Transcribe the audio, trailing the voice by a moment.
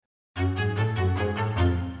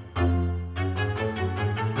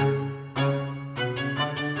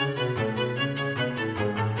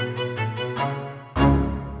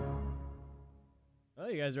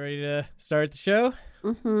guys ready to start the show?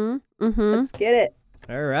 Let's get it.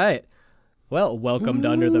 All right. Well, welcome to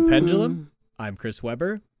Under the Pendulum. I'm Chris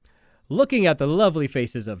Weber. Looking at the lovely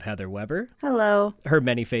faces of Heather Weber, Hello. her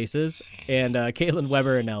many faces, and Caitlin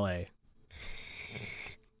Weber in LA.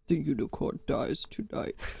 The unicorn dies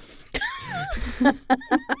tonight.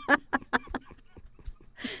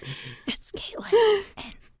 It's Caitlin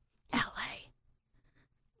in LA.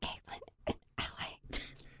 Caitlin in LA.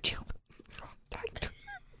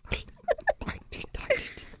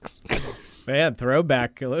 Man,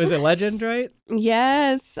 throwback. Was it Legend, right?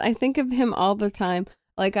 Yes, I think of him all the time.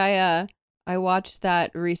 Like I watched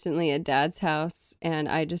that recently at Dad's house, and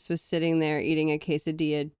I just was sitting there eating a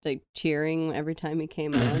quesadilla, like cheering every time he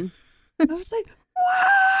came on. I was like,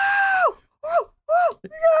 "Wow! Woo, woo,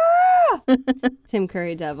 yeah!" Tim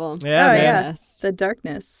Curry Devil. Yeah, Oh, man. yeah. Yes. The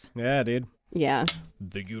darkness. Yeah, dude. Yeah.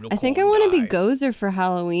 The unicorn I think I want to be dies. Gozer for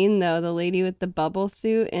Halloween, though. The lady with the bubble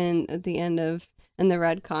suit and at the end of and the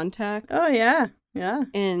red contacts. Oh, yeah. Yeah.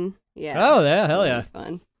 And yeah. Oh, yeah, hell yeah.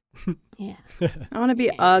 Fun. Yeah. I want to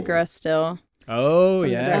be Agra still. Oh, From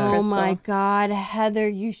the yeah. Dark Oh Crystal. my God, Heather,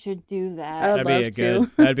 you should do that. Oh. That'd be love a to.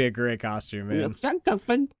 good. That'd be a great costume, man. Looks like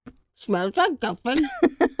Guffin. Smells like Guffin.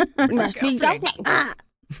 Must be Guffin. Ah.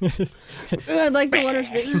 I like the one who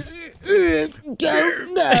says,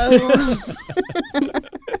 don't know.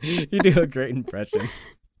 You do a great impression.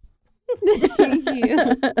 Thank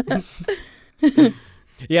you.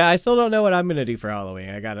 Yeah, I still don't know what I'm gonna do for Halloween.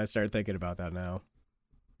 I gotta start thinking about that now.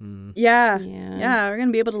 Yeah. Yeah. Yeah. We're going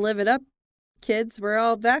to be able to live it up. Kids, we're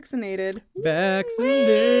all vaccinated.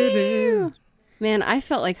 Vaccinated. Man, I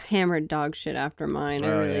felt like hammered dog shit after mine. I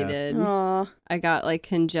Oh, really yeah. did. Aw. I got like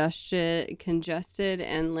congested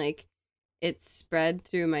and like it spread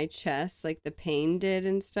through my chest like the pain did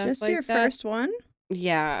and stuff Just like your that. first one?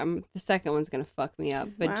 Yeah, the second one's going to fuck me up.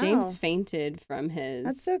 But Wow. James fainted from his.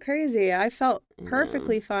 That's so crazy. I felt Yeah.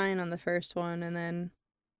 perfectly fine on the first one, and then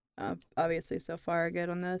obviously so far good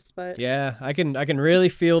on this, but Yeah, I can really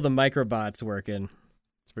feel the microbots working.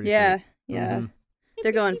 It's pretty yeah, sweet. yeah. Mhm.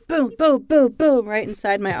 They're going boom, boom, boom, boom right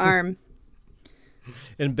inside my arm.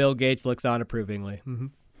 And Bill Gates looks on approvingly.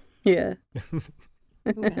 Yeah. Who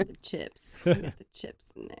got the chips? Who got the chips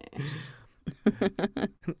in there?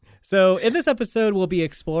 So, in this episode, we'll be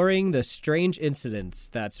exploring the strange incidents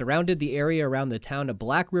that surrounded the area around the town of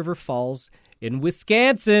Black River Falls in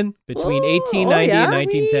Wisconsin between Oh, 1890 yeah? and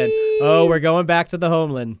 1910. Oh, we're going back to the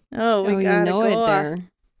homeland. Oh, we you gotta know go. it there.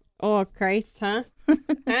 Oh, Christ, huh?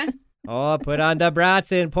 Huh? Oh, put on the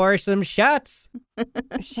brats and pour some shots.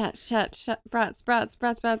 Shut. Brats.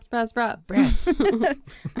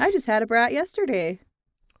 I just had a brat yesterday.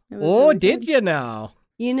 It was Oh, really did good. you now?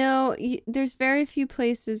 You know, there's very few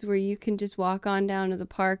places where you can just walk on down to the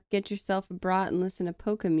park, get yourself a brat, and listen to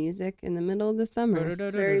polka music in the middle of the summer.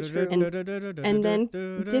 very true. And then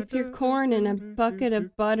dip your corn in a bucket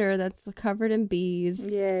of butter that's covered in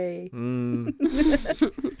bees. Yay. Mm.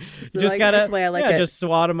 So You just like, gotta, that's the way I like it. just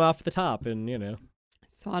swat them off the top and, you know.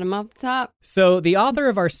 Swat him off the top. So the author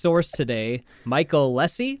of our source today, Michael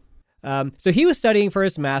Lessie, so he was studying for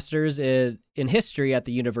his master's in history at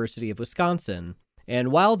the University of Wisconsin. And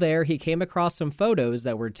while there, he came across some photos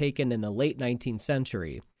that were taken in the late 19th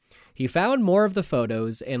century. He found more of the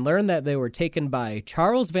photos and learned that they were taken by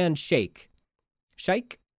Charles Van Schaik,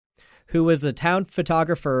 who was the town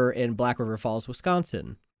photographer in Black River Falls,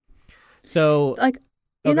 Wisconsin. So, Like,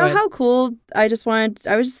 Oh, you go know ahead. how cool, I was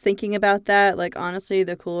just thinking about that. Like, honestly,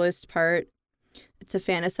 the coolest part to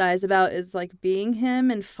fantasize about is like being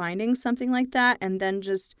him and finding something like that and then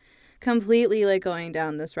just completely like going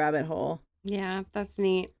down this rabbit hole. Yeah, that's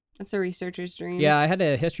neat. That's a researcher's dream. yeah, I had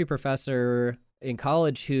a history professor in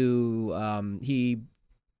college who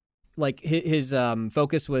his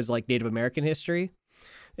focus was like Native American history,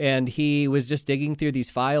 and he was just digging through these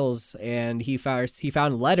files, and he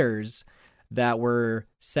found letters that were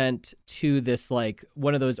sent to this like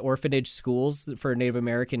one of those orphanage schools for Native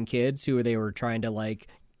American kids who they were trying to like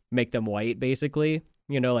make them white, basically,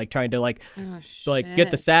 you know, like trying to like Oh,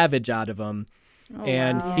 get the shit. savage out of them. Oh,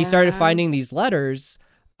 And wow. he started Yeah. finding these letters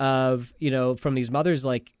of, you know, from these mothers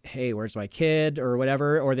like, hey, where's my kid or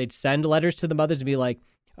whatever. Or they'd send letters to the mothers and be like,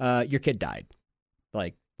 your kid died.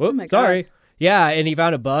 Like, whoop, my sorry. God. Yeah. And he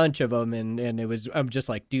found a bunch of them. And it was, I'm just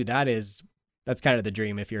like, dude, that's kind of the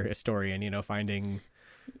dream if you're a historian, you know, finding.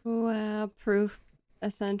 Well, proof,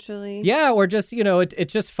 essentially. Yeah. Or just, you know,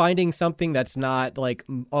 it's just finding something that's not like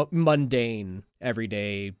mundane,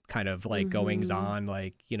 everyday kind of like goings on,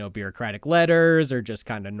 like, you know, bureaucratic letters or just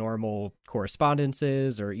kind of normal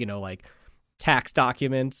correspondences or, you know, like tax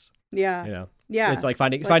documents, Yeah. you know. Yeah. It's like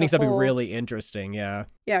finding a something whole- really interesting. Yeah.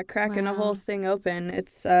 Yeah, cracking a Wow. whole thing open.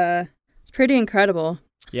 It's pretty incredible.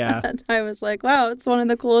 Yeah. And I was like, wow, it's one of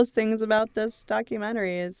the coolest things about this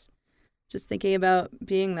documentary is just thinking about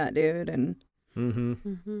being that dude. And Mm-hmm.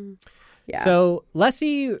 Mm-hmm. yeah. So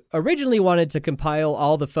Lessie originally wanted to compile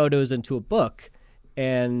all the photos into a book,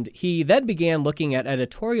 and he then began looking at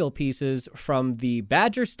editorial pieces from the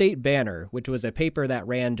Badger State Banner, which was a paper that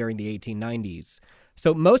ran during the 1890s.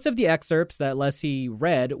 So most of the excerpts that Lessie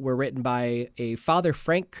read were written by a Father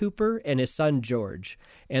Frank Cooper and his son George,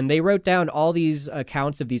 and they wrote down all these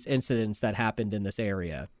accounts of these incidents that happened in this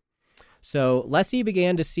area. So Lessie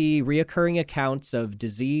began to see reoccurring accounts of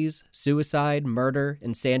disease, suicide, murder,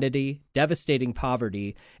 insanity, devastating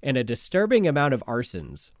poverty, and a disturbing amount of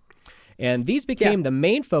arsons. And these became the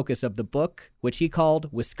main focus of the book, which he called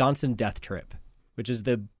Wisconsin Death Trip, which is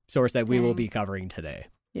the source that we will be covering today.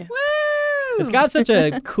 Yeah. Woo! It's got such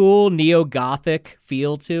a cool neo-Gothic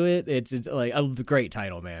feel to it. It's like a great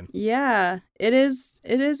title, man. Yeah, it is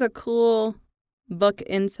a cool book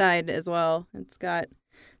inside as well. It's got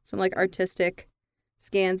some like artistic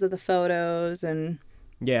scans of the photos and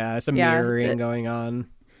Yeah, some Yeah, mirroring going on.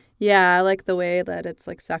 yeah, I like the way that it's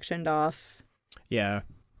like sectioned off. Yeah.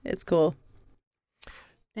 It's cool.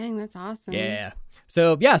 Dang, that's awesome. Yeah.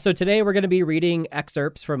 So today we're going to be reading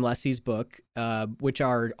excerpts from Lessie's book, which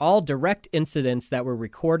are all direct incidents that were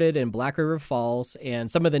recorded in Black River Falls and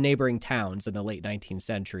some of the neighboring towns in the late 19th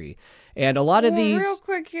century. And a lot of these... Real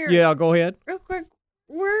quick here. Yeah, go ahead. Real quick.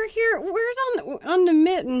 We're here. Where's on the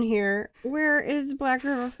mitten here? Where is Black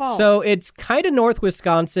River Falls? So it's kind of north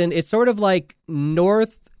Wisconsin. It's sort of like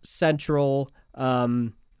north central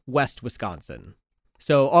west Wisconsin.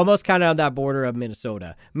 So almost kind of on that border of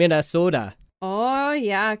Minnesota. Oh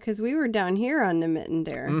yeah, because we were down here on the mitten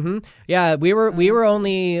there. Mm-hmm. Yeah, we were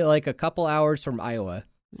only like a couple hours from Iowa.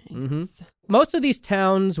 Nice. Most of these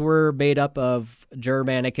towns were made up of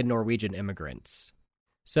Germanic and Norwegian immigrants.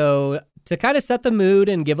 So to kind of set the mood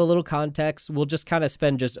and give a little context, we'll just kind of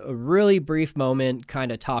spend just a really brief moment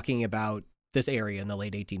kind of talking about this area in the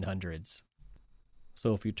late 1800s.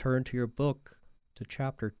 So if you turn to your book to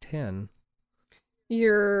chapter 10.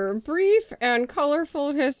 Your brief and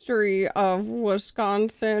colorful history of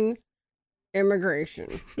Wisconsin immigration.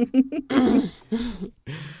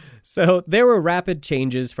 So there were rapid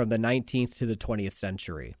changes from the 19th to the 20th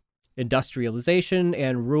century. Industrialization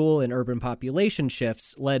and rural and urban population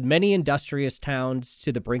shifts led many industrious towns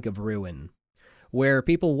to the brink of ruin. Where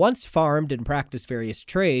people once farmed and practiced various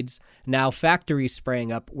trades, now factories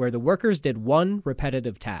sprang up where the workers did one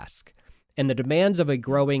repetitive task, and the demands of a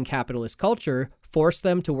growing capitalist culture forced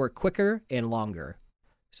them to work quicker and longer.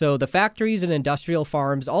 So the factories and industrial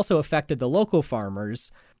farms also affected the local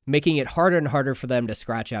farmers, making it harder and harder for them to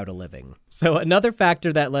scratch out a living. So another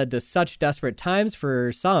factor that led to such desperate times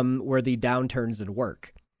for some were the downturns in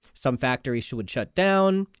work. Some factories would shut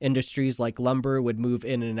down, industries like lumber would move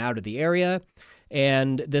in and out of the area,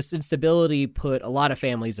 and this instability put a lot of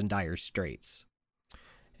families in dire straits.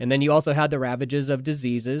 And then you also had the ravages of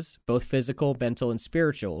diseases, both physical, mental, and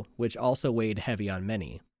spiritual, which also weighed heavy on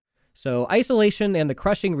many. So isolation and the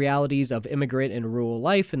crushing realities of immigrant and rural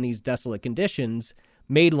life in these desolate conditions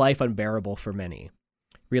made life unbearable for many.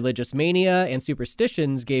 Religious mania and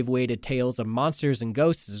superstitions gave way to tales of monsters and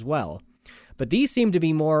ghosts as well. But these seemed to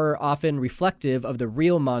be more often reflective of the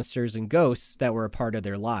real monsters and ghosts that were a part of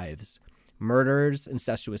their lives. Murderers,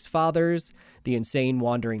 incestuous fathers, the insane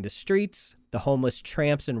wandering the streets, the homeless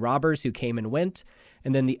tramps and robbers who came and went,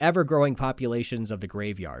 and then the ever-growing populations of the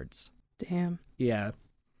graveyards. Damn. Yeah.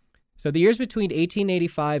 So the years between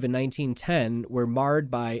 1885 and 1910 were marred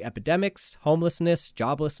by epidemics, homelessness,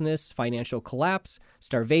 joblessness, financial collapse,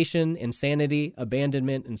 starvation, insanity,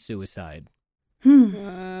 abandonment, and suicide. Hmm.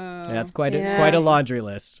 Wow. And that's quite Yeah. a laundry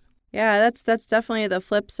list. Yeah, that's definitely the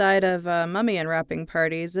flip side of mummy unwrapping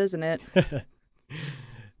parties, isn't it?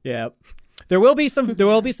 Yeah. There will be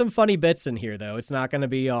some funny bits in here though. It's not going to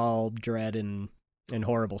be all dread and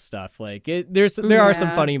horrible stuff. Like there are some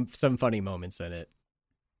Yeah. funny moments in it.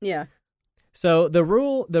 Yeah. So the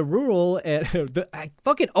rural I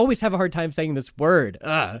fucking always have a hard time saying this word.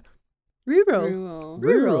 Rural.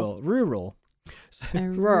 Rural. Rural. Rural. So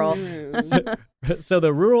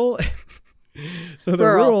the rural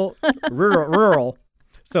Rural. rural.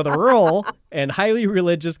 So the rural and highly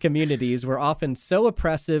religious communities were often so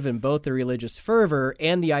oppressive in both the religious fervor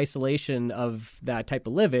and the isolation of that type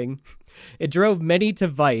of living, it drove many to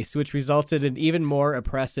vice, which resulted in even more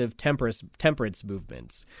oppressive temperance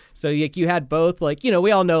movements. So like you had both, like, you know,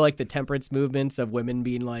 we all know like the temperance movements of women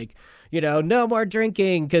being like, you know, no more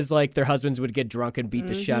drinking because like their husbands would get drunk and beat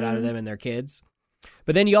the shit out of them and their kids.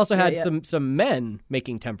 But then you also had Yeah, some men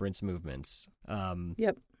making temperance movements.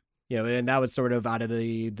 Yep. You know, and that was sort of out of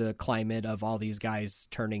the climate of all these guys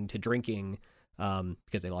turning to drinking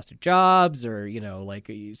because they lost their jobs or, you know, like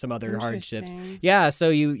some other hardships. Interesting. Yeah, so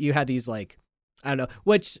you had these like, I don't know,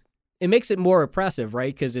 which it makes it more oppressive,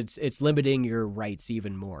 right? Because it's limiting your rights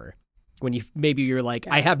even more when you're like,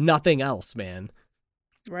 I have nothing else, man.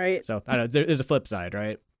 Right. So I don't know, there's a flip side,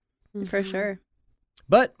 right? For Mhm. sure.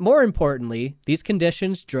 But more importantly, these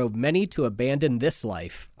conditions drove many to abandon this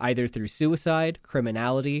life, either through suicide,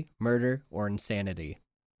 criminality, murder, or insanity.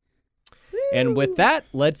 And with that,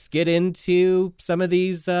 let's get into some of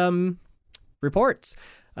these reports.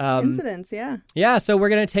 Incidents, yeah. Yeah, so we're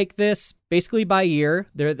going to take this basically by year.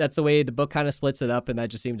 That's the way the book kind of splits it up, and that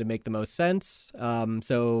just seemed to make the most sense.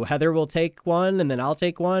 So Heather will take one, and then I'll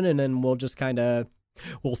take one, and then we'll just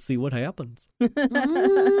we'll see what happens.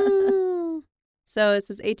 Mm. So this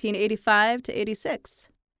is 1885 to 86.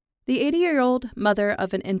 The 80-year-old mother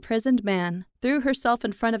of an imprisoned man threw herself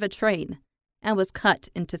in front of a train and was cut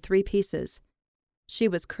into 3 pieces. She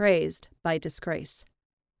was crazed by disgrace.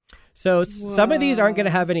 So some of these aren't going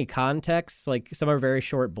to Whoa. have any context. Like some are very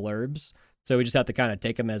short blurbs. So we just have to kind of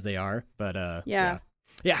take them as they are. But Yeah.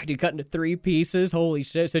 Yeah, dude, cut into 3 pieces. Holy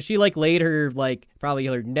shit. So she like laid her probably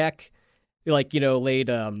her neck, laid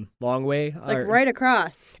long way. Like right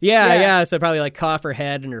across. Yeah. So probably like caught off her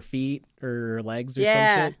head and her feet or her legs or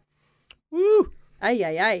Yeah. some shit. Woo. Ay,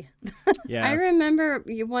 ay, ay. Yeah. I remember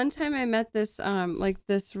one time I met this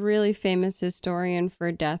this really famous historian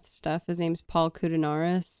for death stuff. His name's Paul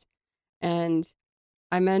Koudounaris. And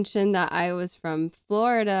I mentioned that I was from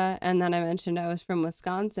Florida, and then I mentioned I was from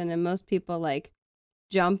Wisconsin, and most people like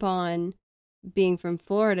jump on being from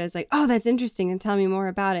Florida. It's like, oh, that's interesting, and tell me more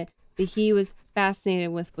about it. But he was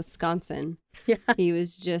fascinated with Wisconsin. Yeah. He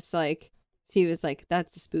was like,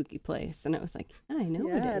 that's a spooky place. And I was like, yeah, I know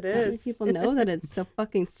Yeah, it it is. Not many is. people know that it's so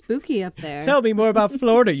fucking spooky up there. Tell me more about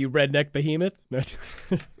Florida, you redneck behemoth. No.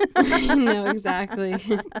 I know, exactly.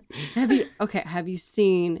 Have you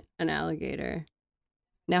seen an alligator?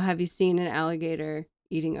 Now, have you seen an alligator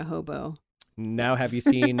eating a hobo? Now have you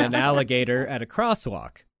seen an alligator at a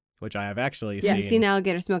crosswalk? Which I have actually Have you seen. seen an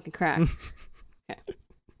alligator smoking crack?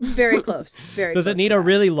 Very close. Very Does close it need to a that.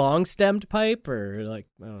 really long stemmed pipe or like,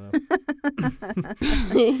 I don't know.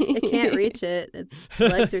 It can't reach it. Its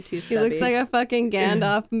legs are too He stubby. looks like a fucking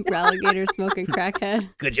Gandalf alligator smoking crackhead.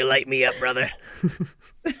 Could you light me up, brother?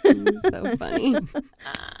 He's so funny.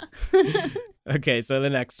 Okay, so the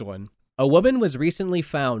next one. A woman was recently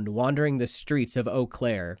found wandering the streets of Eau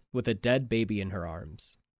Claire with a dead baby in her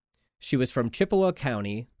arms. She was from Chippewa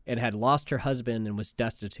County and had lost her husband and was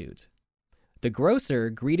destitute. The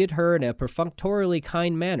grocer greeted her in a perfunctorily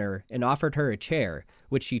kind manner and offered her a chair,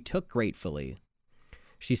 which she took gratefully.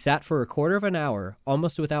 She sat for a quarter of an hour,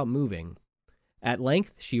 almost without moving. At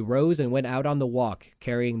length, she rose and went out on the walk,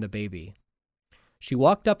 carrying the baby. She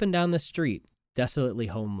walked up and down the street, desolately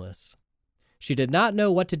homeless. She did not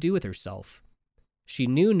know what to do with herself. She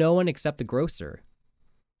knew no one except the grocer.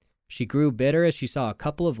 She grew bitter as she saw a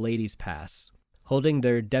couple of ladies pass, holding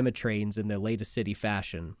their demitrains in the latest city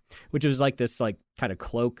fashion, which was like this kind of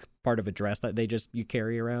cloak part of a dress that you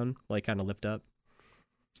carry around, like kind of lift up.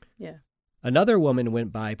 Yeah. Another woman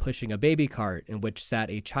went by pushing a baby cart in which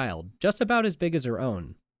sat a child just about as big as her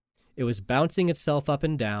own. It was bouncing itself up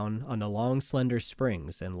and down on the long, slender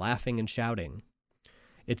springs and laughing and shouting.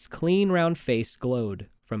 Its clean, round face glowed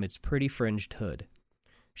from its pretty fringed hood.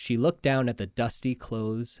 She looked down at the dusty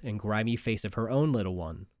clothes and grimy face of her own little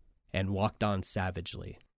one and walked on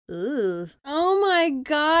savagely. Ooh. Oh my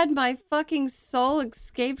god, my fucking soul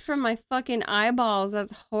escaped from my fucking eyeballs.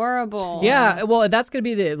 That's horrible. Yeah, well, that's going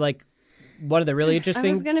to be one of the really I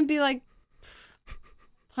interesting... was gonna be like,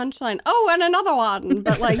 punchline. Oh, and another one.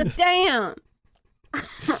 But like, damn.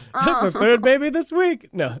 That's the third baby this week.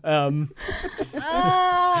 No,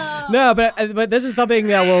 Oh. no, but this is something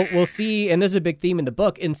that we'll see, and this is a big theme in the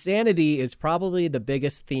book. Insanity is probably the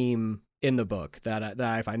biggest theme in the book that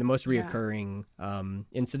I find the most reoccurring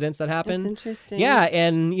incidents that happen. That's interesting. Yeah,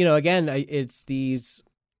 and again, it's these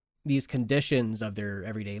conditions of their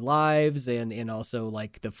everyday lives and also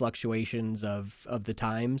like the fluctuations of the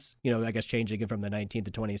times, I guess changing it from the 19th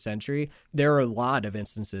to 20th century. There are a lot of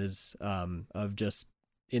instances of just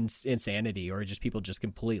insanity or just people just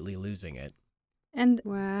completely losing it. And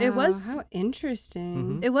Wow. It was- how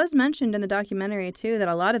interesting. Mhm. it was mentioned in the documentary, too, that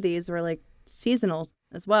a lot of these were, like, seasonal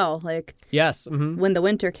as well. Like, Yes. Mm-hmm. when the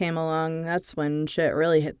winter came along, that's when shit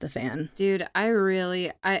really hit the fan. Dude, I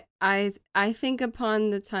really I think upon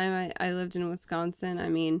the time I lived in Wisconsin. I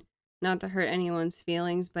mean, not to hurt anyone's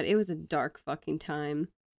feelings, but it was a dark fucking time.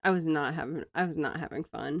 I was not having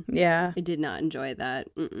fun. Yeah. I did not enjoy that.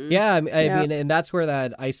 Mm-mm. Yeah, I Yeah. mean, and that's where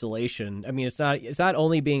that isolation. I mean, it's not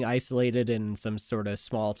only being isolated in some sort of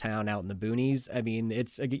small town out in the boonies. I mean,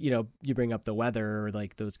 it's you bring up the weather or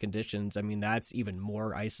like those conditions. I mean, that's even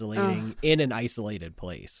more isolating in an isolated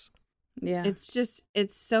place. Yeah.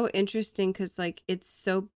 It's so interesting because like it's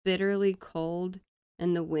so bitterly cold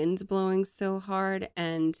and the wind's blowing so hard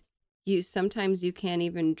and sometimes you can't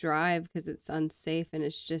even drive because it's unsafe and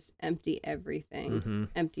it's just empty everything. Mm-hmm.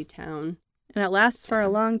 Empty town. And it lasts for a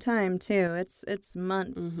long time too. It's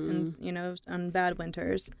months and on bad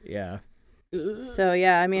winters. Yeah. So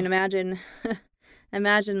yeah, I mean imagine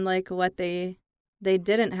like what they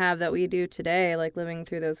didn't have that we do today, like living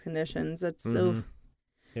through those conditions. It's so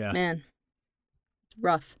man. It's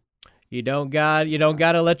rough. You don't got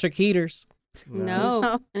electric heaters.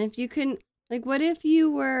 No. And if you couldn't, like, what if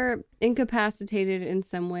you were incapacitated in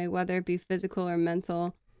some way, whether it be physical or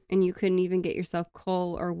mental, and you couldn't even get yourself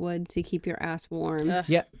coal or wood to keep your ass warm?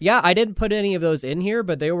 Yeah. I didn't put any of those in here,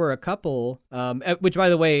 but there were a couple. Which, by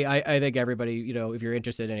the way, I think everybody, if you're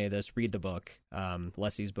interested in any of this, read the book,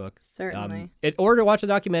 Leslie's book. Certainly. Or to watch the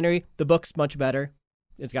documentary. The book's much better.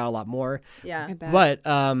 It's got a lot more. Yeah. I bet.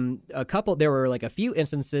 But there were like a few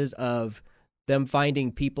instances of them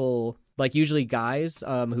finding people, like usually guys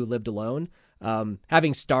who lived alone,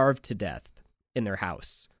 having starved to death in their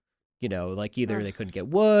house. Like either they couldn't get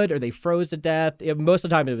wood or they froze to death. Most of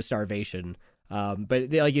the time it was starvation.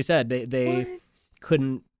 But like you said, they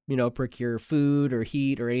couldn't, procure food or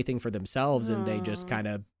heat or anything for themselves. And they just kind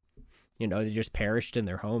of, they just perished in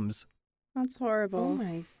their homes. That's horrible. Oh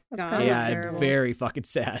my That's God. kind of Yeah, terrible. very fucking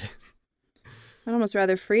sad. I'd almost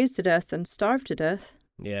rather freeze to death than starve to death.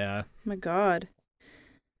 Yeah. Oh my God.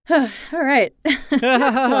 All right. Next And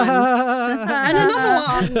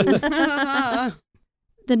another one.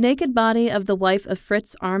 The naked body of the wife of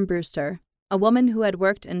Fritz Armbruster, a woman who had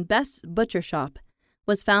worked in Best's butcher shop,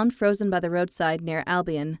 was found frozen by the roadside near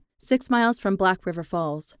Albion, 6 miles from Black River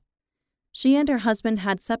Falls. She and her husband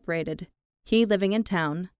had separated, he living in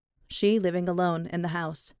town, she living alone in the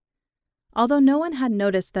house. Although no one had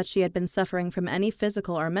noticed that she had been suffering from any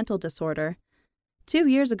physical or mental disorder, 2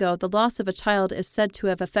 years ago the loss of a child is said to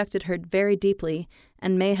have affected her very deeply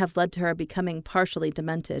and may have led to her becoming partially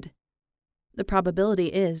demented. The probability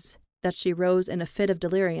is that she rose in a fit of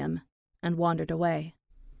delirium and wandered away.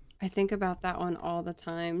 I think about that one all the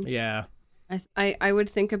time. Yeah. I would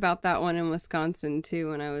think about that one in Wisconsin too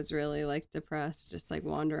when I was really like depressed, just like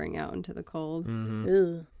wandering out into the cold.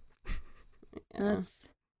 Mm-hmm. Ugh. Yeah.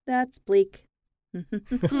 That's bleak.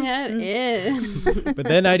 Yeah, it is. But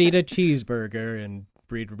then I'd eat a cheeseburger and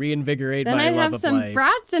reinvigorate Then my I'd love have of some life.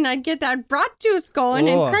 brats and I'd get that brat juice going,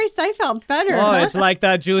 Oh. and Christ, I felt better. Oh, it's like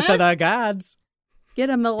that juice of the gods. Get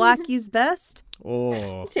a Milwaukee's best Oh.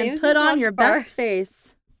 and James put just on watched your best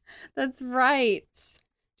face. That's right.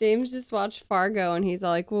 James just watched Fargo and he's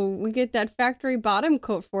all like, well, we get that factory bottom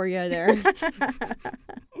coat for you there.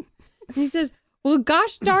 He says, well,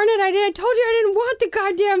 gosh darn it, I told you I didn't want the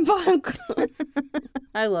goddamn bottom coat.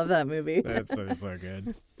 I love that movie. That's so good.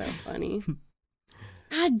 That's so funny.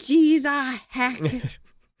 Jeez, heck.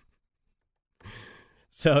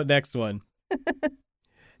 So next one.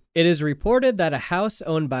 It is reported that a house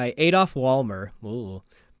owned by Adolf Walmer,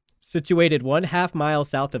 situated 1/2 mile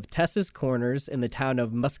south of Tess's Corners in the town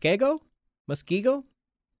of Muskego? Muskego,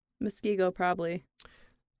 probably.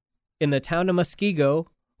 In the town of Muskego,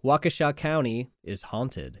 Waukesha County, is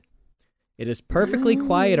haunted. It is perfectly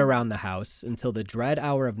quiet around the house until the dread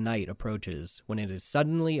hour of night approaches, when it is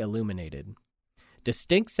suddenly illuminated.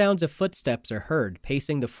 Distinct sounds of footsteps are heard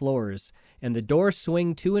pacing the floors, and the doors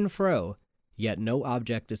swing to and fro, yet no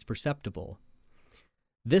object is perceptible.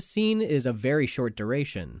 This scene is of very short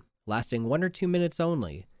duration, lasting 1 or 2 minutes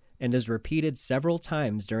only, and is repeated several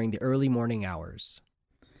times during the early morning hours.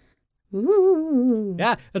 Ooh.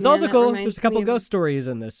 Yeah, it's Yeah, also that cool. reminds There's a couple me of- ghost stories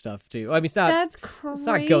in this stuff too. I mean, That's crazy. it's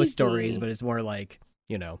not ghost stories, but it's more like,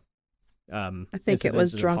 I think it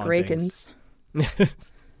was incidences of drunk hauntings.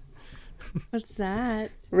 Rakens. What's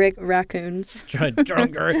that? Raccoons.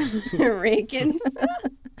 Drunker. Rakens.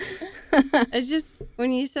 It's just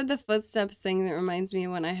when you said the footsteps thing, that reminds me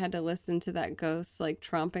of when I had to listen to that ghost like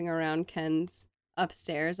tromping around Ken's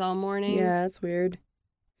upstairs all morning. Yeah, it's weird.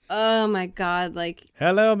 Oh my God! Like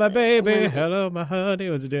Hello, my baby. When- Hello, my honey.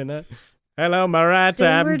 Was it doing that? Hello, my right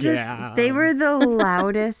time gal. they were the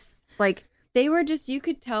loudest. Like they were just, you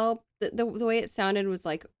could tell the way it sounded was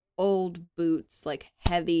like old boots, like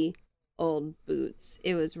heavy old boots.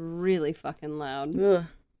 It was really fucking loud. Ugh.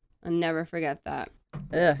 I'll never forget that.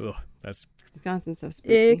 Ugh. Ugh, that's. Wisconsin's so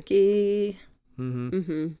spooky. Icky. Mm-hmm.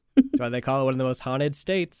 Mm-hmm. That's why they call it one of the most haunted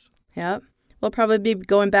states. Yep. We'll probably be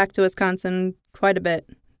going back to Wisconsin quite a bit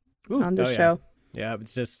on this show. Yeah,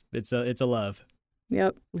 it's just it's a love.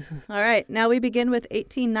 Yep. All right. Now we begin with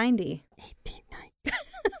 1890.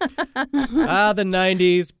 1890. The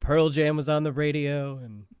 90s. Pearl Jam was on the radio.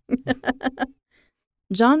 And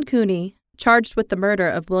John Cooney, charged with the murder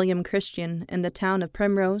of William Christian in the town of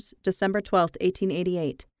Primrose, December 12,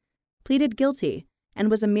 1888, pleaded guilty and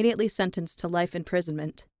was immediately sentenced to life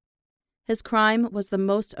imprisonment. His crime was the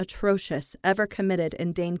most atrocious ever committed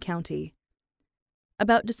in Dane County.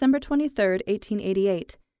 About December 23,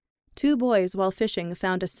 1888, 2 boys while fishing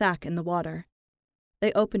found a sack in the water.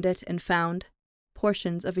 They opened it and found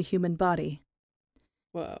portions of a human body.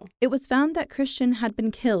 Whoa. It was found that Christian had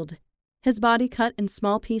been killed, his body cut in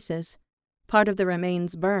small pieces, part of the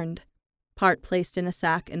remains burned, part placed in a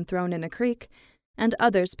sack and thrown in a creek, and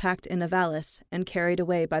others packed in a valise and carried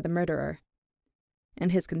away by the murderer. In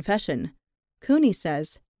his confession, Cooney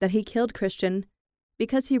says that he killed Christian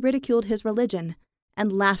because he ridiculed his religion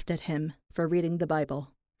and laughed at him for reading the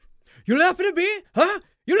Bible. You laughing at me? Huh?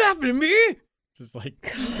 You laughing at me? Just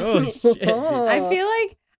like, oh shit. Dude. I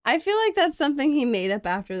feel like that's something he made up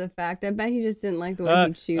after the fact. I bet he just didn't like the way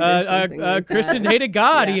he'd shoot or something like Christian that. hated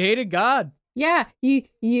God. Yeah. He hated God. Yeah,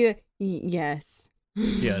 yes.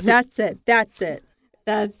 Yes. That's it. That's it.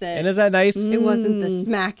 And is that nice? It wasn't the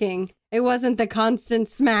smacking. It wasn't the constant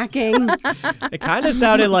smacking. It kind of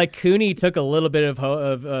sounded like Cooney took a little bit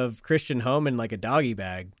of Christian home in like a doggy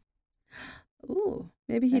bag. Ooh,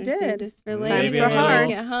 maybe he Better save did. this for Maybe later. a little-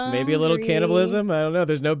 Get Maybe a little hungry. cannibalism. I don't know.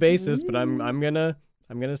 There's no basis, but I'm gonna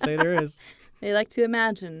say there is. They like to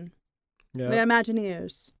imagine. Yeah. They're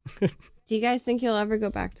Imagineers. Do you guys think you'll ever go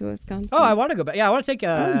back to Wisconsin? Oh, I want to go back. Yeah, I want to take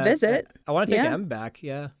visit. I want to take Yeah. Em back.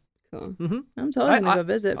 Yeah. Cool. Mm-hmm. I'm totally going to go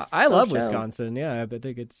visit. I love for show. Wisconsin. Yeah, I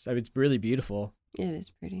think it's really beautiful. It is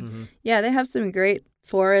pretty. Mm-hmm. Yeah, they have some great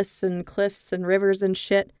forests and cliffs and rivers and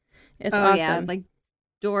shit. It's Oh awesome. yeah, like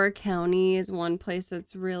Door County is one place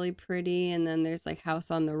that's really pretty, and then there's like House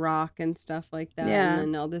on the Rock and stuff like that. Yeah.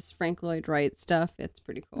 And then all this Frank Lloyd Wright stuff. It's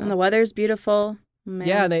pretty cool. And the weather's beautiful. Man.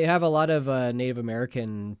 Yeah, and they have a lot of Native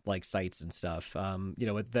American like sites and stuff.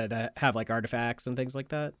 With that have like artifacts and things like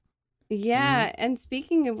that. Yeah, and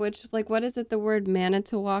speaking of which, like, what is it? The word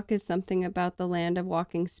Manitowoc is something about the land of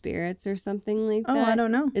walking spirits or something like Oh, that. I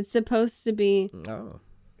don't know. It's supposed to be. Oh.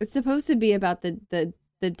 It's supposed to be about the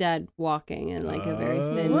dead walking in like a very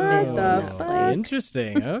thin What veil in the that fuck? place.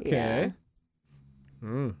 Interesting. Okay. Yeah.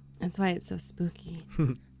 Mm. That's why it's so spooky.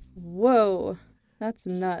 Whoa. That's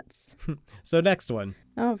nuts. So next one.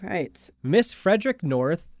 All right. Miss Frederick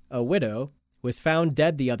North, a widow, was found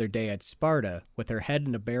dead the other day at Sparta with her head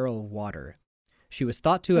in a barrel of water. She was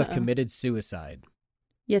thought to have committed suicide.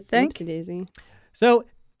 You think? Oopsie daisy. So,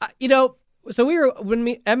 when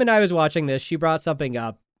Em and I was watching this, she brought something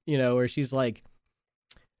up, where she's like,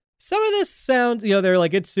 some of this sounds, they're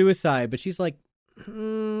like, it's suicide, but she's like,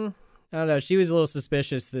 I don't know. She was a little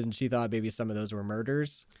suspicious that she thought maybe some of those were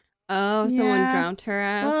murders. Oh, someone Yeah. drowned her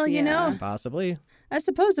ass. Well, you know. Possibly. I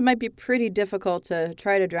suppose it might be pretty difficult to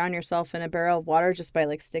try to drown yourself in a barrel of water just by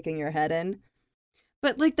like sticking your head in.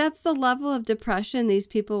 But like that's the level of depression these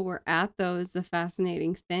people were at, though, is the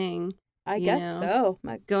fascinating thing. I You guess know.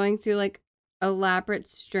 so. Going through like elaborate,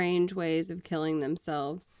 strange ways of killing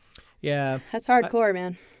themselves. Yeah. That's hardcore,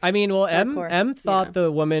 man. I mean, well, Hardcore. Em thought Yeah.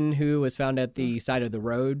 the woman who was found at the side of the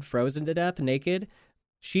road, frozen to death, naked,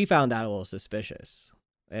 she found that a little suspicious.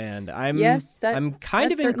 And I'm kind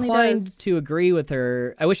that of certainly inclined does. to agree with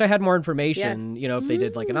her. I wish I had more information, Yes. if they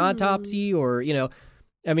did like an autopsy or,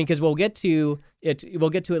 because we'll get to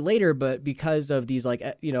it later, but because of these like,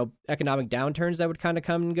 economic downturns that would kind of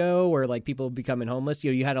come and go, or like people becoming homeless,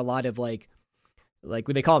 you had a lot of like what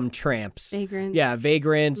they call them tramps. Vagrants. Yeah,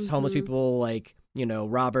 vagrants, homeless Mhm. people, like,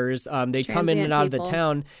 robbers. They'd come in Transient and out of the people.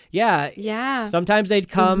 town. Yeah. Yeah. Sometimes they'd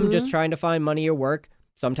come Mhm. just trying to find money or work.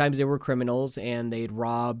 Sometimes they were criminals and they'd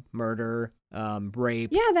rob, murder,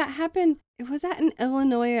 rape. Yeah, that happened. Was that in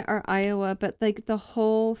Illinois or Iowa? But like the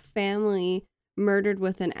whole family murdered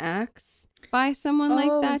with an axe by someone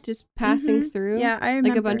like Oh, that, just passing mhm. through. Yeah, I remember.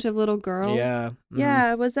 Like a bunch of little girls. Yeah. Mhm.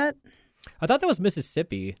 Yeah, was that? I thought that was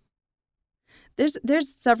Mississippi. There's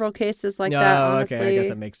several cases like No, that, honestly. okay. I guess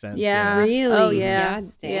that makes sense. Yeah. Really? Oh, yeah.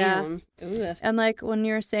 God damn. Ugh. And like when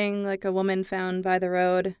you're saying like a woman found by the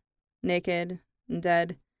road, naked and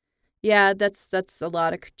dead. Yeah, that's a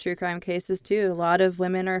lot of true crime cases too. A lot of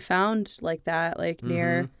women are found like that, like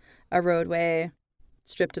near a roadway,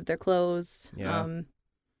 stripped of their clothes. Yeah. Oh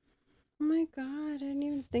my God. I didn't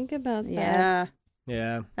even think about that. Yeah.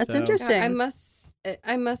 Yeah. That's so- interesting. I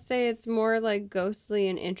must say it's more like ghostly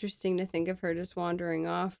and interesting to think of her just wandering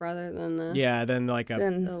off rather than the Yeah, then like a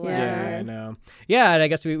Then, the yeah. Yeah, I letter. know. Yeah, and I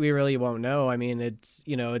guess we really won't know. I mean, it's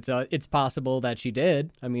it's possible that she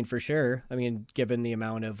did. I mean, for sure. I mean, given the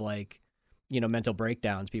amount of like, mental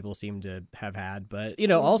breakdowns people seem to have had, but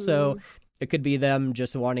also it could be them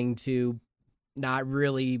just wanting to not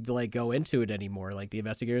really like go into it anymore. Like the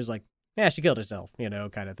investigators, like, yeah, she killed herself,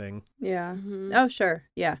 kind of thing. Yeah. Mhm. Oh, sure.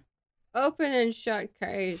 Yeah. Open and shut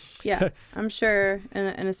case. Yeah, I'm sure,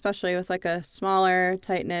 and especially with like a smaller,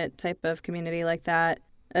 tight knit type of community like that,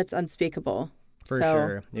 it's unspeakable. For So,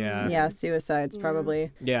 sure. Yeah. Yeah, suicide's Yeah.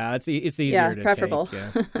 probably. Yeah, it's easier Yeah, to preferable. take.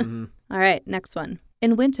 Yeah. Mhm. All right, next one.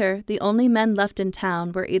 In winter, the only men left in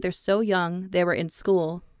town were either so young they were in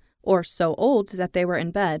school, or so old that they were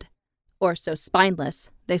in bed, or so spineless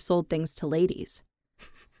they sold things to ladies.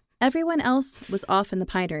 Everyone else was off in the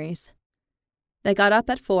pineries. They got up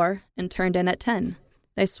at 4 and turned in at 10.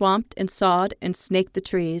 They swamped and sawed and snaked the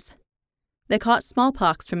trees. They caught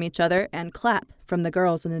smallpox from each other and clap from the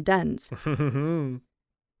girls in the dens.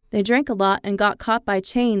 They drank a lot and got caught by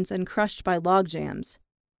chains and crushed by log jams.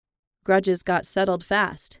 Grudges got settled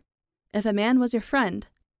fast. If a man was your friend,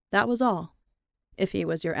 that was all. If he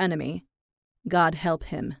was your enemy, God help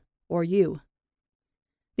him, or you.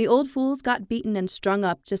 The old fools got beaten and strung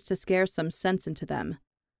up just to scare some sense into them.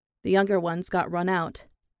 The younger ones got run out.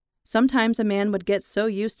 Sometimes a man would get so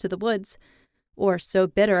used to the woods, or so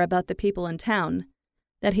bitter about the people in town,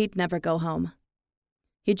 that he'd never go home.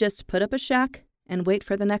 He'd just put up a shack and wait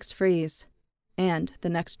for the next freeze and the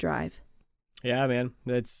next drive. Yeah, man.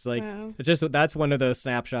 It's like Wow. it's just that's one of those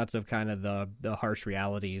snapshots of kind of the harsh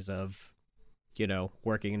realities of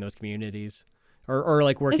working in those communities or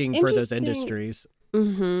like working for those interesting. industries.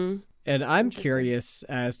 Mm-hmm. And I'm Interesting. curious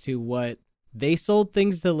as to what they sold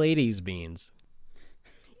things to ladies means.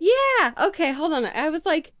 Yeah. Okay. Hold on. I was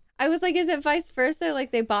like, is it vice versa?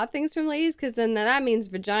 Like they bought things from ladies, because then that means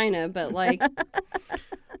vagina. But like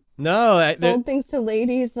No, sold things to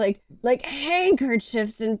ladies, like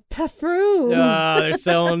handkerchiefs and perfume. they're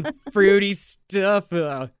selling fruity stuff.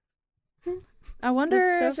 I wonder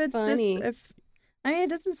That's so if it's funny. it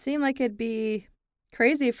doesn't seem like it'd be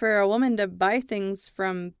crazy for a woman to buy things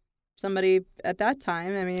from somebody at that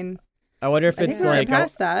time. I mean, I wonder if I think it's we're like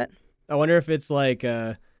past that. I wonder if it's like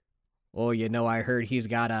well, I heard he's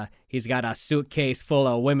got a suitcase full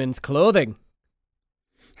of women's clothing.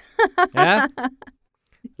 Yeah?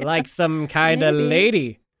 Like some kind of Maybe.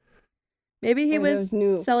 lady. Maybe he One of was those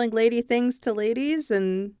new- selling lady things to ladies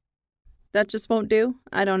and that just won't do.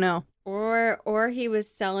 I don't know. Or he was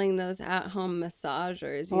selling those at-home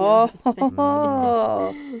massagers. You know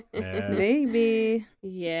Oh, Yeah. maybe.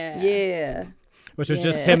 yeah. Yeah. Which was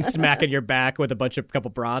just Yeah. him smacking your back with a couple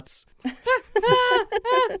brats. A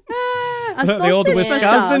The old sausage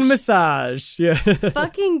Wisconsin massage. Yeah.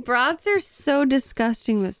 Fucking brats are so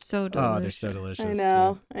disgusting, but so delicious. Oh, they're so delicious.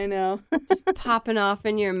 I know. Popping off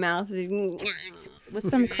in your mouth. With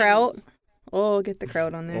some kraut. Oh, get the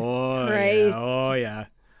kraut on Yeah. there. Oh, Christ. yeah. Oh, yeah.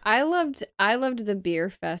 I loved the beer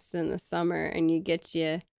fest in the summer, and you get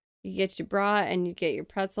your brat and you get your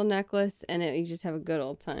pretzel necklace, and you just have a good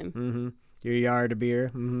old time. Mm-hmm. Your yard of beer.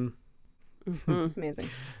 Mm-hmm. Mhm. It's amazing.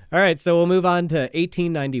 All right, so we'll move on to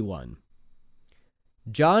 1891.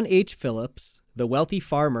 John H. Phillips, the wealthy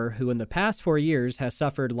farmer who in the past 4 years has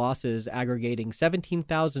suffered losses aggregating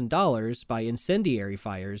 $17,000 by incendiary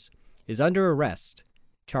fires, is under arrest,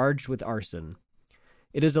 charged with arson.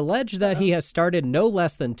 It is alleged that he has started no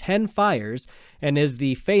less than 10 fires and is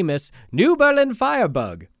the famous New Berlin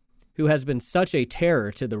Firebug, who has been such a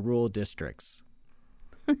terror to the rural districts.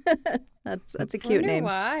 That's a cute name.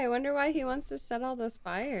 I wonder why he wants to set all those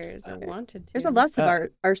fires or wanted to. There's lots of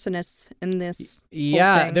arsonists in this. whole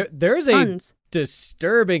Yeah, thing. there's a Tons.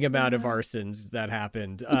 disturbing amount of arsons that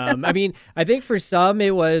happened. I mean, I think for some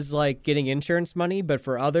it was like getting insurance money, but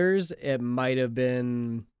for others it might have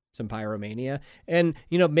been some pyromania. And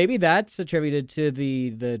maybe that's attributed to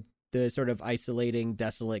the sort of isolating,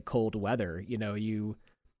 desolate, cold weather. You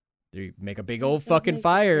make a big old does fucking make it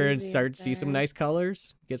fire and cozy start up see some there. nice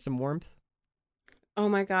colors, get some warmth. Oh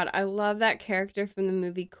my god, I love that character from the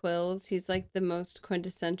movie Quills. He's like the most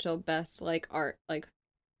quintessential, best like art, like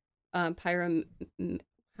Pyromaniac.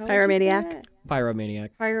 Pyromaniac.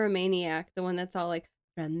 Pyromaniac, the one that's all like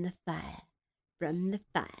from the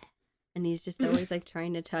fire, and he's just always like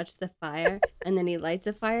trying to touch the fire, and then he lights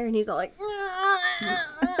a fire, and he's all like,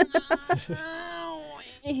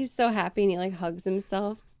 he's so happy, and he like hugs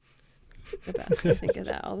himself. The best. I think of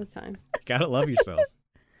that all the time. Gotta love yourself.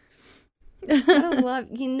 I love.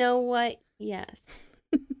 You know what? Yes.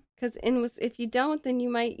 Because if you don't, then you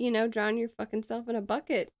might, drown your fucking self in a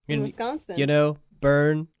bucket in Wisconsin.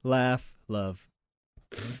 Burn, laugh, love.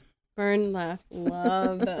 Burn, laugh,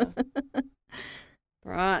 love.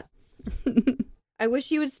 Brats. I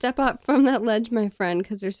wish you would step up from that ledge, my friend,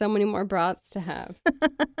 because there's so many more brats to have.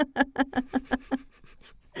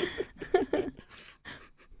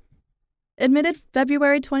 Admitted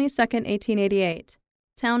February 22nd, 1888.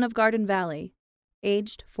 Town of Garden Valley.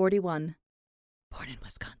 Aged 41. Born in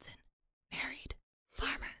Wisconsin. Married.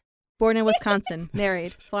 Farmer. Born in Wisconsin.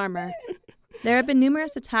 Married. Farmer. There have been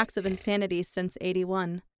numerous attacks of insanity since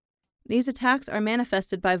 81. These attacks are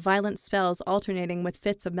manifested by violent spells alternating with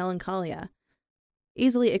fits of melancholia.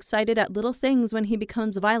 Easily excited at little things when he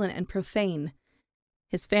becomes violent and profane.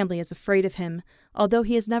 His family is afraid of him, although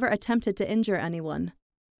he has never attempted to injure anyone.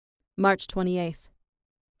 March 28th.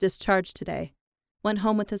 Discharged today. Went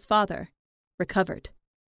home with his father. Recovered.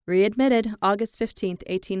 Readmitted August 15th,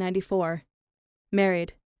 1894.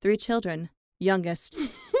 Married. 3 children. Youngest,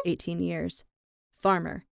 18 years.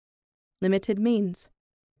 Farmer. Limited means.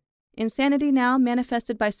 Insanity now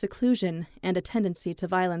manifested by seclusion and a tendency to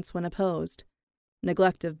violence when opposed.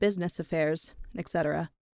 Neglect of business affairs,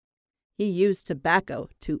 etc. He used tobacco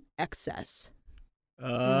to excess.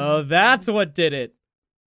 Oh, that's what did it.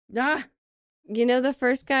 Ah! The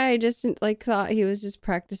first guy, I just thought he was just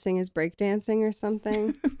practicing his breakdancing or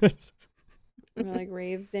something. Or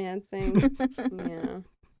rave dancing. Yeah.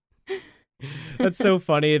 That's so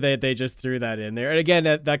funny that they just threw that in there. And again,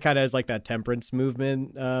 that kind of is like that temperance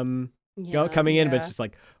movement coming in, but it's just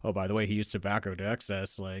like, oh, by the way, he used tobacco to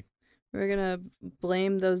excess. Like, we're gonna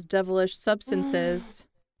blame those devilish substances.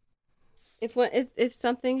 If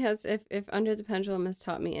something has if Under the Pendulum has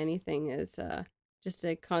taught me anything, is just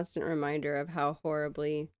a constant reminder of how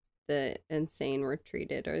horribly the insane were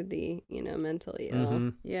treated, or the mentally ill. Mm-hmm.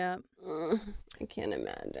 Yeah. I can't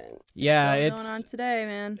imagine. Yeah, still it's going on today,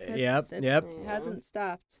 man. Yep. It hasn't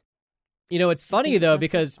stopped. It's funny though,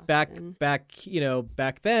 because back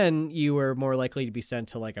then you were more likely to be sent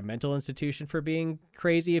to like a mental institution for being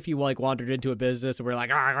crazy if you wandered into a business and were like,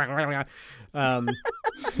 but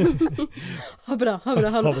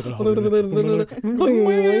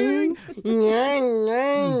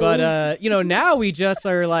now we just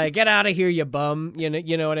are like, get out of here, you bum. You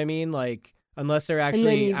know what I mean? Like, unless they're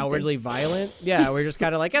actually outwardly violent. Yeah, we're just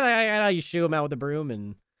kind of like, you shoo them out with a broom,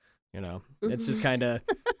 and it's just kind of,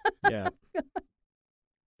 yeah.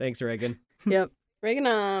 Thanks, Reagan. Yep.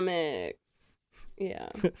 Reaganomics. Yeah.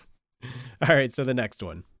 All right, so the next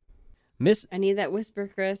one. I need that whisper,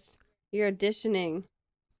 Chris. You're auditioning.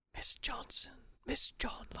 Miss Johnson, Miss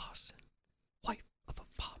John Lawson, wife of a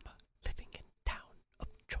farmer living in town of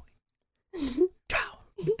Troy. Town.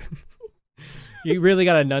 You really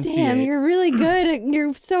got to enunciate. Damn, you're really good.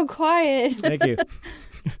 You're so quiet. Thank you.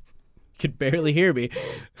 You could barely hear me.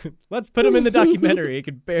 Let's put him in the documentary. You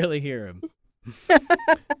could barely hear him. Get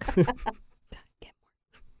more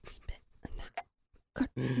spit.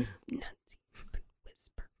 Nuts.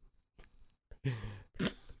 Whisper.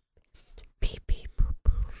 Pee pee poo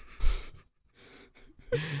poo.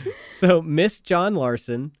 So, Miss John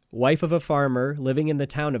Larson, wife of a farmer living in the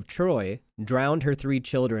town of Troy, drowned her 3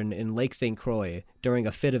 children in Lake St. Croix during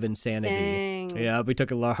a fit of insanity. Dang. Yeah, we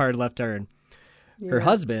took a hard left turn. Yeah. Her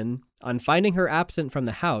husband, on finding her absent from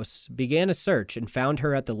the house, began a search and found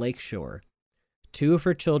her at the lake shore. 2 of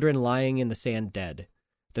her children lying in the sand dead.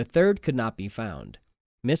 The 3rd could not be found.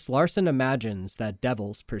 Miss Larson imagines that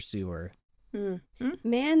devils pursue her. Mm-hmm.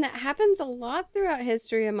 Man, that happens a lot throughout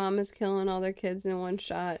history of mamas killing all their kids in one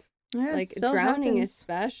shot. Yeah, Like it still drowning happens.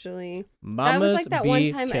 especially. Mamas That was like that one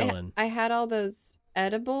be time killing. I had all those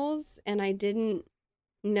edibles and I didn't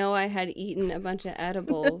know I had eaten a bunch of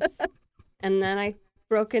edibles. And then I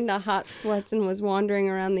broke into hot sweats and was wandering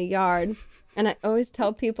around the yard. And I always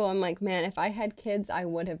tell people, I'm like, man, if I had kids, I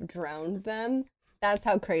would have drowned them. That's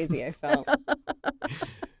how crazy I felt.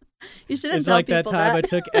 You shouldn't It's tell like that people time that. I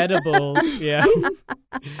took edibles. Yeah.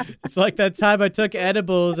 It's like that time I took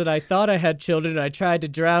edibles and I thought I had children and I tried to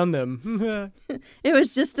drown them. It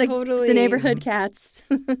was just the Totally. neighborhood cats.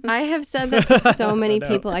 I have said that to so many No.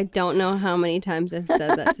 people. I don't know how many times I've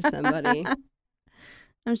said that to somebody.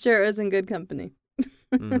 I'm sure it was in good company.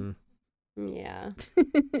 Mhm. Yeah.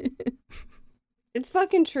 It's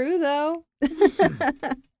fucking true, though.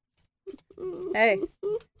 Hey,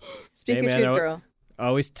 speak Hey, your man, truth, girl.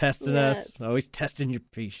 Always testing us. Yes. Always testing your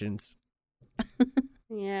patience.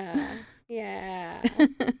 Yeah. Yeah.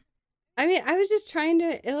 I mean, I was just trying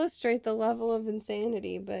to illustrate the level of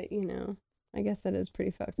insanity, but, I guess that is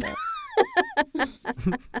pretty fucked up.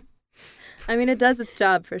 I mean, it does its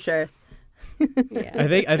job for sure. Yeah.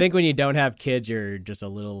 I think when you don't have kids, you're just a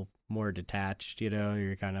little more detached,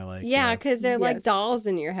 you're kind of like Yeah, because they're like Yes. dolls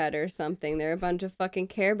in your head or something. They're a bunch of fucking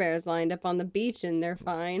Care Bears lined up on the beach and they're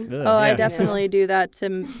fine. ugh, Oh, I yeah. definitely do that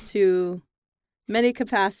to many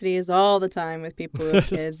capacities all the time with people with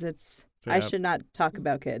kids. It's I Yeah. should not talk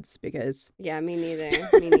about kids because Yeah, me neither.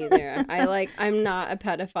 Me neither. I'm not a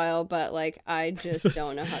pedophile, but like I just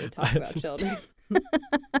don't know how to talk about children.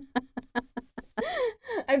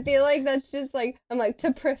 I feel like that's just like I'm like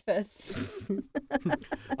to preface.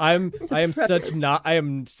 I am such preface. not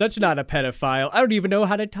a pedophile. I don't even know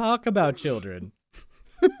how to talk about children.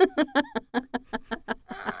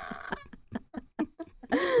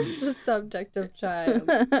 The subject of child.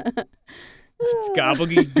 It's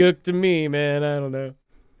gobbledygook to me, man. I don't know.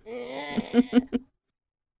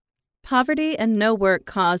 Poverty and no work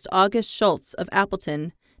caused August Schultz of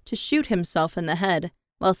Appleton to shoot himself in the head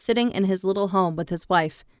while sitting in his little home with his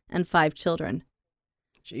wife and 5 children.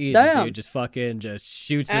 Jesus, Damn. dude, just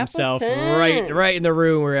shoots himself Appleton. right in the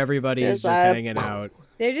room where everybody is It's just like- hanging out.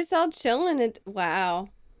 They're just all chilling. Wow.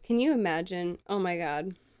 Can you imagine? Oh my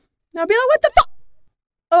god. I'll be like, what the fuck?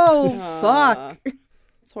 Oh, Aw. fuck.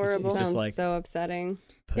 It's horrible. It's just Sounds like- so upsetting.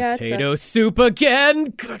 Yeah, it Potato sucks. soup again.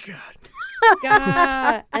 God.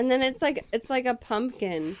 God. And then it's like a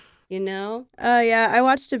pumpkin, you know? Yeah, I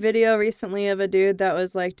watched a video recently of a dude that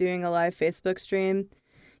was like doing a live Facebook stream.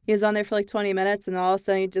 He was on there for like 20 minutes and all of a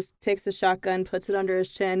sudden he just takes a shotgun, puts it under his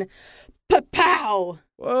chin. Pow!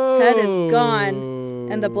 Whoa. Head is gone,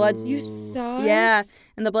 and the blood's- You saw Yeah, it?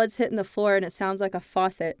 and the blood's hitting the floor and it sounds like a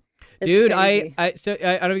faucet. It's Dude, crazy. I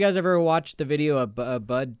don't know if you guys ever watched the video of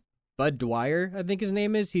Bud Dwyer, I think his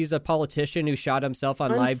name is. He's a politician who shot himself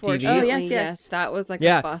on live TV. Oh, Unfortunately, yes. That was like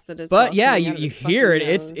Yeah, a faucet as well. But yeah, coming you out of you his hear it.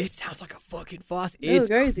 fucking It nose. sounds like a fucking faucet. Ooh, It's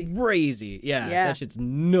crazy. crazy. Yeah, Yeah. that shit's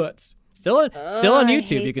nuts. Still on Ugh, I YouTube.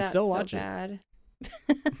 hate You can that still so watch it. bad.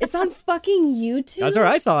 It's on fucking YouTube. That's where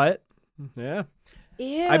I saw it. Yeah.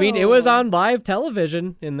 Ew. I mean, it was on live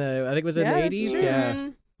television I think it was in Yeah, the that's 80s. true. Yeah.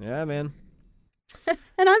 Mhm. Yeah, man.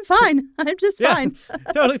 And I'm fine. I'm just Yeah. fine.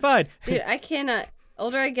 Totally fine. Dude, I cannot.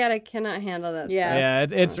 Older I get, I cannot handle that. Yeah. stuff.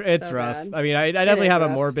 Yeah, it's Oh, it's so rough. bad. I mean, I definitely is have a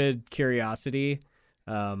rough. morbid curiosity.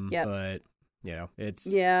 Yep. But it's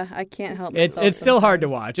Yeah, I can't help it's myself still hard to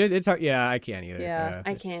sometimes. watch. It's hard. Yeah, I can't either. Yeah.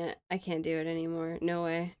 I can't do it anymore. No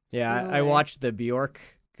way. Yeah, No I way. watched the Bjork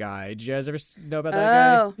guy. Did you guys ever know about that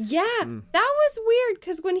guy? Oh, Yeah, Mm. that was weird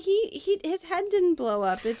because when his head didn't blow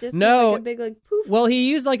up, it just No. was like a big like poof. Well, he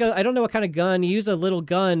used like I don't know what kind of gun. He used a little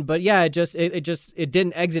gun, but yeah, it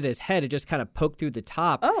didn't exit his head. It just kind of poked through the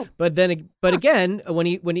top. oh, But again, when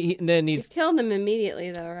he and then It he's killed him immediately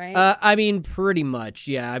though, right? I mean, pretty much,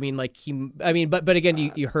 yeah. I mean, but again,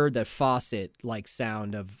 you heard that faucet like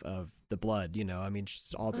sound of the blood. I mean,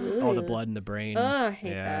 just all the Ugh. blood in the brain. I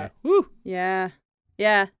hate yeah. that. Woo. yeah.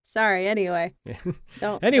 Yeah, sorry. Anyway,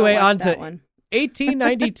 don't. Anyway, don't watch on to- that one.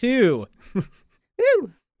 1892.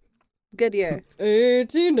 Woo! Good year.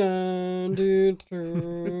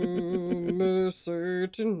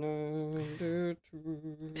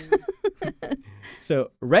 1892.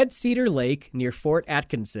 So, Red Cedar Lake near Fort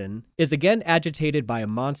Atkinson is again agitated by a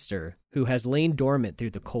monster who has lain dormant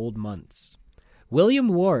through the cold months. William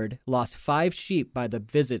Ward lost 5 sheep by the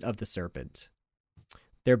visit of the serpent.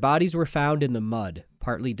 Their bodies were found in the mud,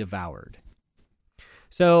 partly devoured.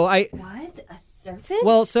 So What? A serpent?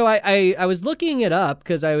 I was looking it up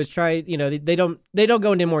because I was trying. They don't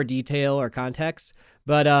go into more detail or context,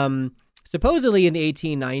 but supposedly in the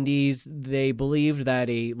 1890s they believed that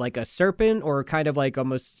a serpent or kind of like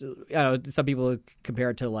almost some people compare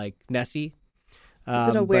it to like Nessie. Is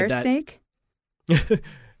it a were snake?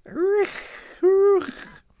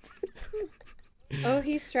 Oh,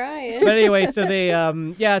 he's trying. But anyway, so they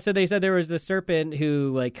said there was this serpent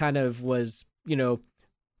who like kind of was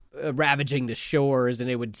ravaging the shores, and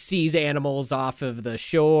it would seize animals off of the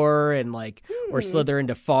shore and or slither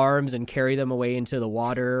into farms and carry them away into the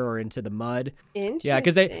water or into the mud. Yeah,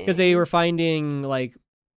 because they were finding like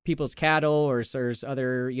people's cattle or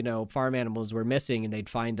other farm animals were missing, and they'd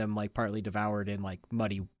find them like partly devoured in like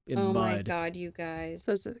muddy Oh mud. my god, you guys.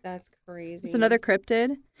 So That's crazy. it's another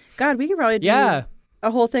cryptid. God, we could probably do Yeah,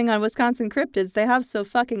 a whole thing on Wisconsin cryptids. They have so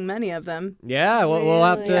fucking many of them. yeah. We'll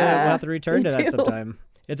have to Really? Yeah, we'll have to return we to that do. sometime.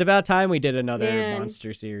 It's about time we did another Man.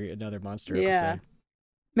 monster series, another monster Yeah. episode.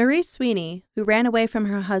 Marie Sweeney, who ran away from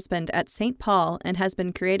her husband at St. Paul and has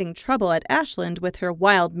been creating trouble at Ashland with her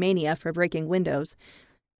wild mania for breaking windows,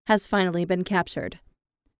 has finally been captured.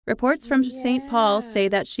 Reports from St. Paul say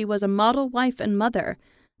that she was a model wife and mother,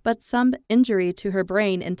 but some injury to her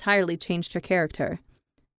brain entirely changed her character.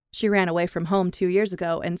 She ran away from home 2 years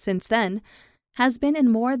ago and since then has been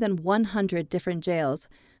in more than 100 different jails,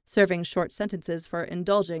 serving short sentences for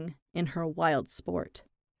indulging in her wild sport.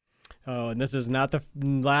 Oh, and this is not the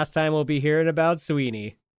last time we'll be hearing about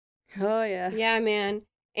Sweeney. Oh, yeah. Yeah, man.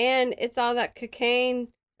 And it's all that cocaine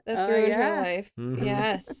that's ruined her life. Mhm.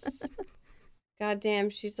 Yes. God damn,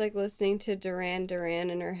 she's like listening to Duran Duran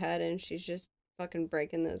in her head and she's just fucking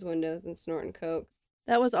breaking those windows and snorting coke.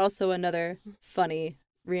 That was also another funny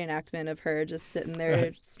reenactment of her just sitting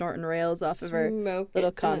there snorting rails off of her Smoke little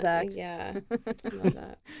it. compact. Yeah. I love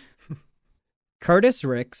that. Curtis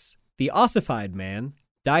Ricks, the ossified man,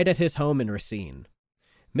 died at his home in Racine.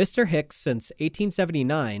 Mr. Hicks, since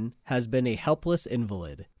 1879, has been a helpless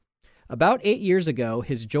invalid. About 8 years ago,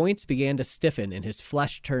 his joints began to stiffen and his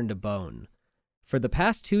flesh turned to bone. For the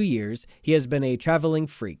past 2 years, he has been a traveling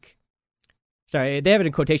freak. Sorry, they have it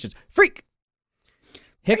in quotations. Freak!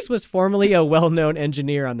 Hicks was formerly a well-known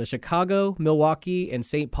engineer on the Chicago, Milwaukee, and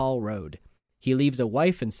St. Paul Road. He leaves a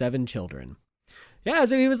wife and 7 children. Yeah,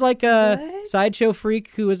 so he was like a What? sideshow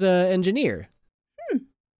freak who was an engineer.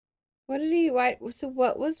 What did he? Why? So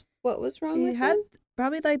what was wrong He with had him?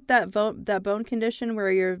 probably like that bone condition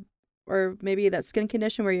where you're, or maybe that skin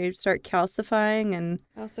condition where you start calcifying and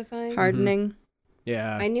Calcifying. hardening.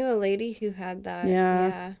 Yeah. I knew a lady who had that.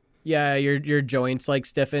 Yeah. Yeah, your joints like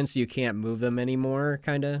stiffen so you can't move them anymore,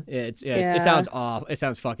 kind of. It Yeah. sounds awful. It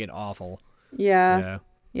sounds fucking awful. Yeah.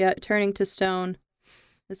 Yeah, turning to stone,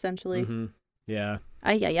 essentially. Mm-hmm. Yeah.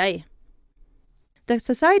 Ay, ay, ay. The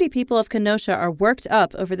society people of Kenosha are worked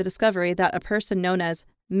up over the discovery that a person known as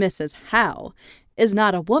Mrs. Howe is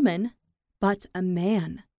not a woman, but a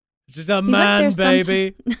man. Just a went man, there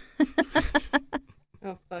baby.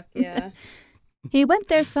 Oh fuck yeah. He went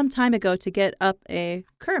there some time ago to get up a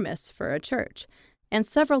kermis for a church, and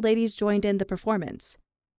several ladies joined in the performance.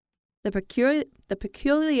 The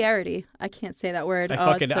peculiarity, I can't say that word. I know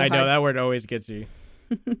hard. that word always gets you.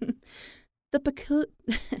 The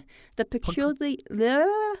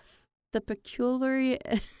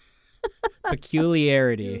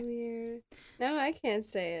Peculiarity. No, I can't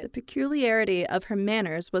say The it. peculiarity of her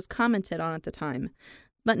manners was commented on at the time,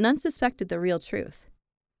 but none suspected the real truth.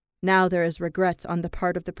 Now there is regret on the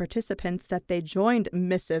part of the participants that they joined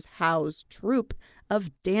Mrs. Howe's troupe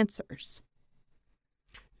of dancers.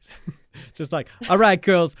 Just like, all right,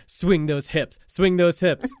 girls, swing those hips.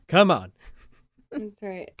 Come on. That's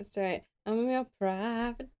right. That's right. I'm your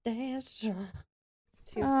private dancer. It's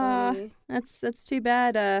too Ah, funny. That's too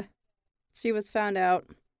bad. She was found out.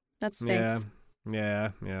 That stinks.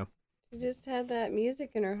 Yeah. She just had that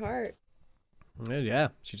music in her heart. Yeah.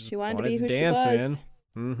 She just She wanted to be who she dance, was. man.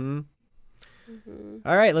 Mm-hmm. Mm-hmm.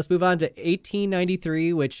 All right, let's move on to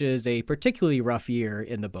 1893, which is a particularly rough year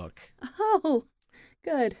in the book. Oh,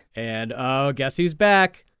 good. And guess who's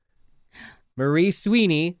back? Marie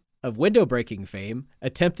Sweeney of window breaking fame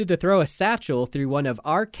attempted to throw a satchel through one of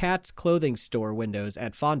our cat's clothing store windows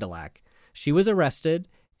at Fond du Lac. She was arrested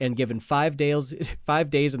and given 5 days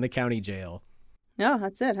in the county jail. Oh,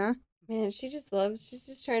 that's it, huh? Man, she's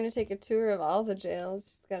just trying to take a tour of all the jails.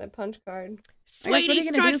 She's got a punch card. what are Sweeney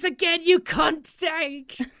you gonna strikes again, you cunt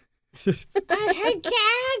steak! I hate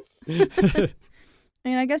cats! I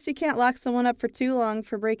mean, I guess you can't lock someone up for too long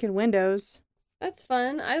for breaking windows. That's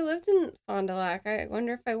fun. I lived in Fond du Lac. I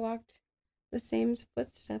wonder if I walked the same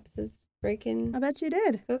footsteps as breaking I bet you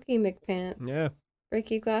did. Cookie McPants. Yeah.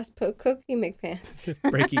 Breaky glass Cookie McPants.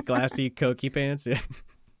 Breaky, glassy, cokey pants.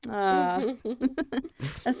 Yeah.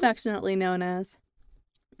 Affectionately known as.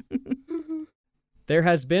 There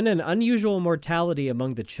has been an unusual mortality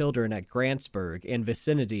among the children at Grantsburg and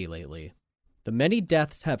vicinity lately. The many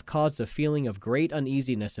deaths have caused a feeling of great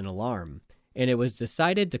uneasiness and alarm, and it was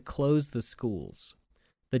decided to close the schools.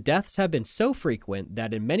 The deaths have been so frequent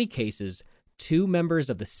that in many cases, 2 members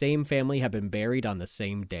of the same family have been buried on the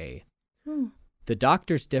same day. The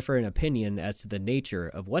doctors differ in opinion as to the nature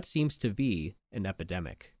of what seems to be an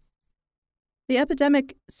epidemic. The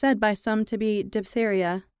epidemic, said by some to be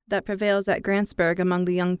diphtheria, that prevails at Grantsburg among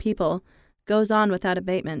the young people, goes on without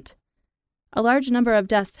abatement. A large number of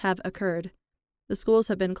deaths have occurred. The schools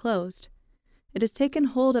have been closed. It has taken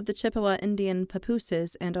hold of the Chippewa Indian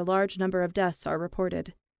papooses, and a large number of deaths are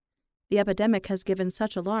reported. The epidemic has given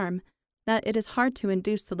such alarm that it is hard to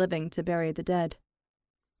induce the living to bury the dead.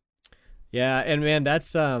 Yeah, and man,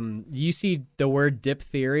 that's you see the word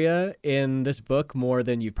diphtheria in this book more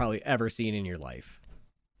than you've probably ever seen in your life.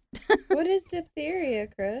 What is diphtheria,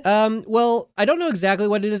 Chris? Well, I don't know exactly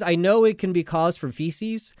what it is. I know it can be caused from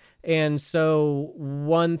feces, and so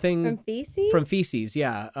one thing From feces? from feces,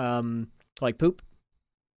 yeah, like poop.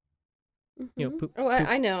 You know, Mhm. poop. Oh,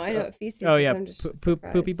 I know what feces Oh is. yeah, I'm just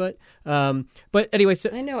poopy surprised. butt. But anyway, so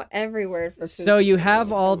I know every word for poop. so you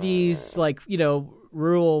have all these like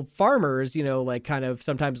rural farmers, like kind of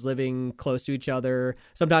sometimes living close to each other.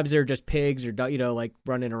 Sometimes they're just pigs or, like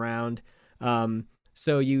running around.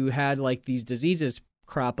 So you had like these diseases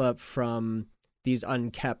crop up from these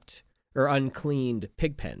unkept or uncleaned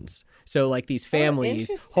pig pens. So like these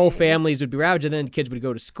families, whole families would be ravaged, and then kids would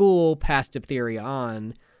go to school, pass diphtheria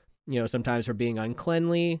on, sometimes for being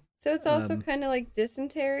uncleanly. So it's also kind of like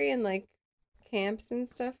dysentery and like camps and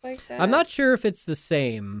stuff like that. I'm not sure if it's the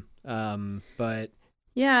same, but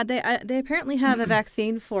yeah, they apparently have a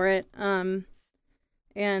vaccine for it, and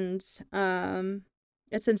it's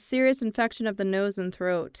a serious infection of the nose and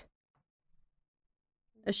throat.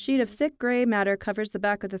 A sheet of thick gray matter covers the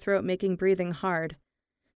back of the throat, making breathing hard.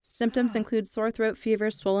 Symptoms include sore throat,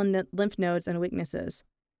 fever, swollen lymph nodes, and weaknesses.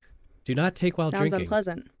 Do not take while Sounds drinking.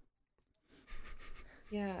 Unpleasant.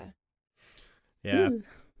 Yeah. Yeah. Ooh.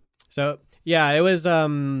 So yeah, it was a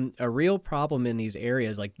real problem in these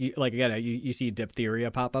areas. Like again, you see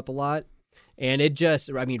diphtheria pop up a lot, and it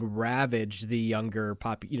just ravaged the younger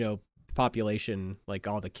population, like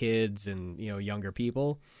all the kids and younger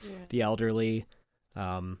people, the elderly.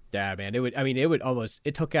 Yeah, man,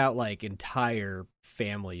 it took out like entire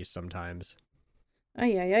families sometimes.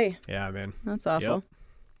 Ay. Yeah, man. That's awful.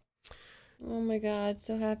 Yep. Oh my God,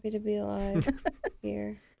 so happy to be alive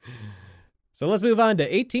here. So let's move on to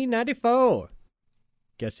 1894.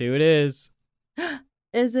 Guess who it is?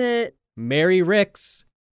 Is it Mary Ricks.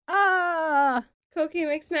 Cookie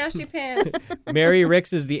McSmashy Pants. Mary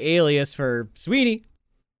Ricks is the alias for Sweetie.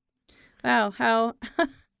 Wow, how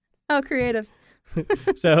creative.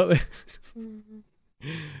 So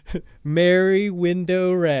Mary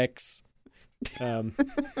Window Rex.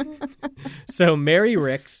 So Mary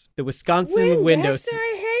Ricks, the Wisconsin window.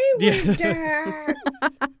 I hate Windex.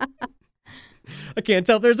 I can't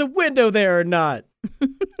tell if there's a window there or not.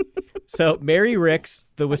 So Mary Ricks,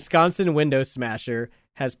 the Wisconsin window smasher,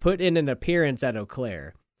 has put in an appearance at Eau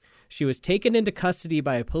Claire. She was taken into custody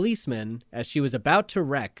by a policeman as she was about to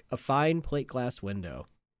wreck a fine plate glass window.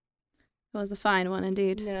 It was a fine one,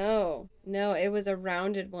 indeed. No, it was a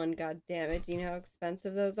rounded one, god damn it. Do you know how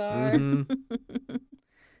expensive those are? Mm-hmm.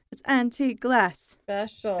 It's antique glass.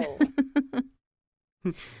 Special.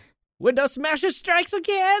 Window smasher strikes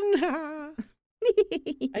again!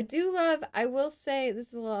 I will say, this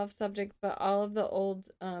is a little off subject, but all of the old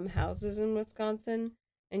houses in Wisconsin,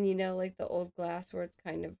 and like the old glass where it's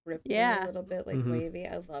kind of rippling a little bit, like wavy.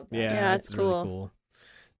 I love that. Yeah, that's cool. Really cool.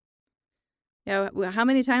 Yeah, how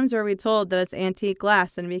many times were we told that it's antique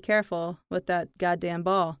glass and be careful with that goddamn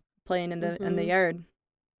ball playing in the yard?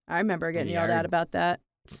 I remember getting yelled at about that.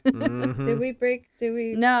 Mm-hmm. Did we break the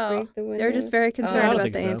windows? They're just very concerned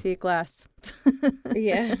about the antique glass.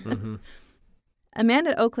 Yeah. Mm-hmm. A man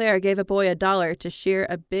at Eau Claire gave a boy $1 to shear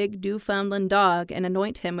a big Newfoundland dog and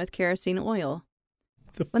anoint him with kerosene oil.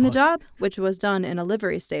 When the job, which was done in a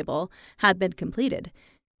livery stable, had been completed,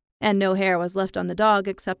 and no hair was left on the dog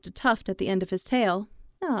except a tuft at the end of his tail,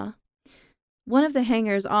 one of the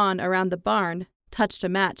hangers-on around the barn touched a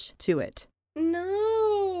match to it.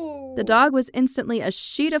 No! The dog was instantly a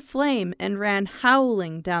sheet of flame and ran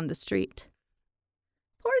howling down the street.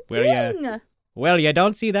 Poor thing! Well, you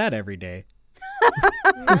don't see that every day.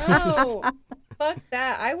 No! Fuck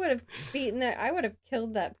that. I would have beaten that. I would have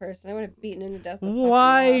killed that person. I would have beaten him to death.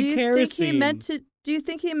 Why Do you kerosene? think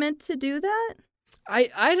he meant to do that?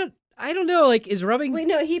 I don't know. Like, is rubbing? Wait,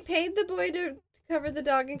 no. He paid the boy to cover the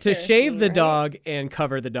dog in to kerosene, shave the right? dog and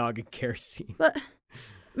cover the dog in kerosene. But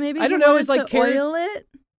maybe I don't he know. wanted It's like to oil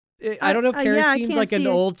it. I don't know if kerosene's can't like an see it.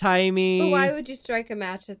 old timey. But why would you strike a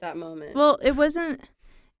match at that moment? Well, it wasn't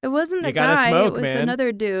the You gotta guy. smoke, it was man.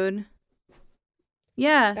 another dude.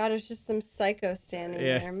 Yeah. God, it was just some psycho standing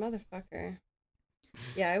Yeah. there, motherfucker.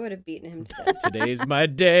 Yeah, I would have beaten him to death. Today's my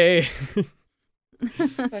day.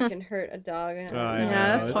 Fucking hurt a dog. I Yeah, know.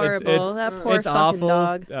 that's It's- horrible. that poor it's fucking awful.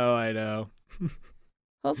 dog. Oh, I know.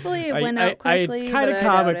 Hopefully it went out quickly. It's kind but of I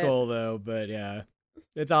doubt it. comical though, but yeah,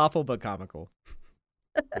 it's awful but comical.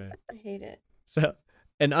 Yeah. I hate it. So,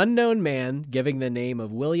 an unknown man giving the name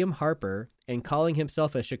of William Harper and calling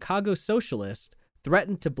himself a Chicago socialist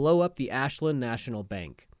threatened to blow up the Ashland National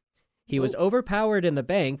Bank. He was overpowered in the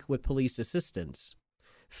bank with police assistance.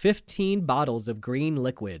 15 bottles of green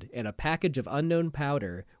liquid and a package of unknown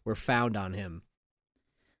powder were found on him.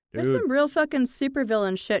 There's Dude. some real fucking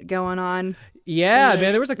supervillain shit going on. Yeah, in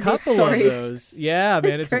man, there was a these couple of stories. those. Yeah,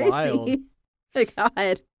 man, it's crazy. wild. My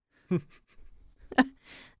God.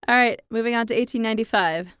 All right, moving on to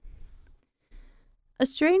 1895. A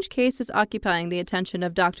strange case is occupying the attention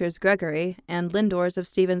of Doctors Gregory and Lindors of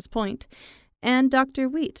Stevens Point and Dr.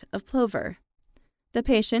 Wheat of Plover. The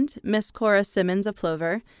patient, Miss Cora Simmons of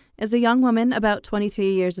Plover, is a young woman about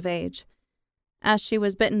 23 years of age. As she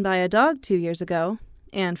was bitten by a dog 2 years ago,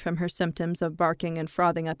 and from her symptoms of barking and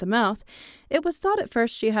frothing at the mouth, it was thought at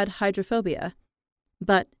first she had hydrophobia.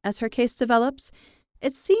 But as her case develops,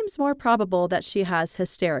 it seems more probable that she has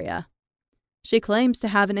hysteria. She claims to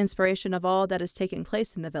have an inspiration of all that is taking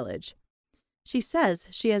place in the village. She says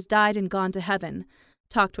she has died and gone to heaven,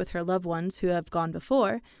 talked with her loved ones who have gone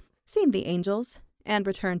before, seen the angels, and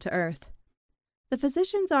returned to earth. The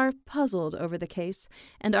physicians are puzzled over the case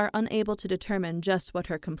and are unable to determine just what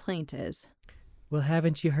her complaint is. Well,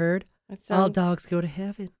 haven't you heard? That All sounds- dogs go to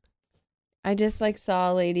heaven. I just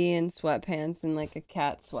saw a lady in sweatpants and a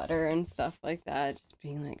cat sweater and stuff like that, just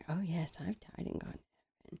being like, "Oh yes, I've died and gone to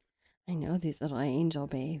heaven. I know these little angel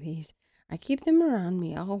babies. I keep them around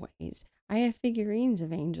me always. I have figurines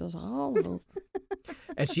of angels all over."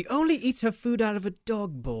 And she only eats her food out of a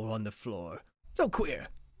dog bowl on the floor. So queer.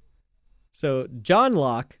 So John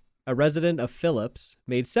Locke, a resident of Phillips,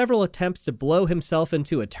 made several attempts to blow himself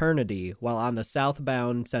into eternity while on the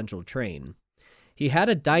southbound Central train. He had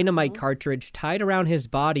a dynamite cartridge tied around his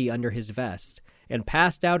body under his vest and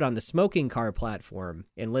passed out on the smoking car platform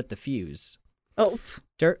and lit the fuse. Oh,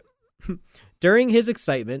 During his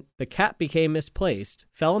excitement, the cap became misplaced,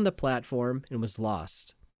 fell on the platform, and was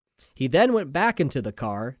lost. He then went back into the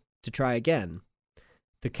car to try again.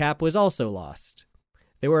 The cap was also lost.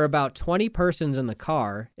 There were about 20 persons in the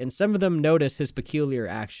car, and some of them noticed his peculiar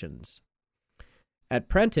actions. At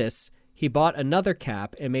Prentice, he bought another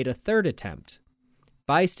cap and made a third attempt.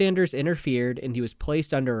 Bystanders interfered, and he was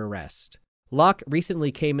placed under arrest. Locke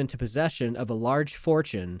recently came into possession of a large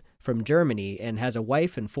fortune from Germany and has a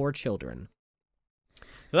wife and 4 children.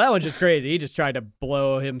 So that one's just crazy. He just tried to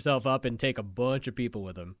blow himself up and take a bunch of people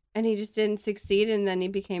with him. And he just didn't succeed, and then he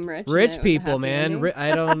became rich. and it Rich was a people, happy man.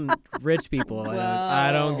 ending? Rich people.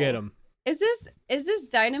 I don't get them. Is this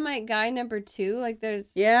Dynamite guy number 2?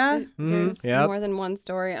 There's yeah. there's Yep. more than one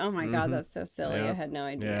story. Oh my god, Mhm. that's so silly. Yep. I had no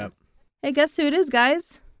idea. Yeah. Hey, guess who it is,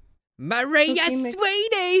 guys? Maria Cookie Mix-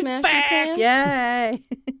 Sweeney's Smashy back. Pants? Yay!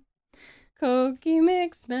 Cookie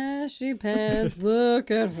Mix Smashy Pants, look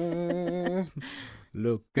at her.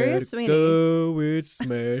 Look Maria at Sweeney. it go with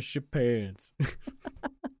smash your pants.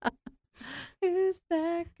 Who's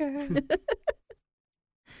that girl?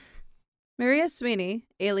 Maria Sweeney,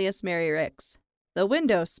 alias Mary Ricks, the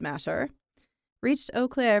window smasher, reached Eau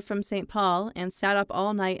Claire from St. Paul and sat up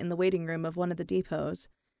all night in the waiting room of one of the depots.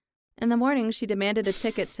 In the morning, she demanded a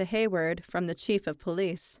ticket to Hayward from the chief of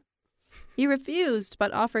police. He refused,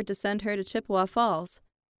 but offered to send her to Chippewa Falls.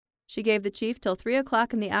 She gave the chief till 3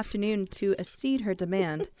 o'clock in the afternoon to accede her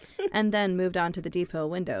demand, and then moved on to the depot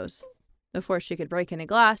windows. Before she could break any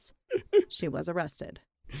glass, she was arrested.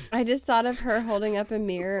 I just thought of her holding up a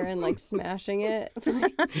mirror and smashing it.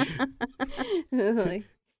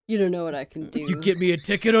 You don't know what I can do. You get me a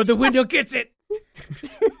ticket or the window gets it.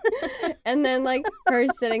 And then her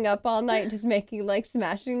sitting up all night just making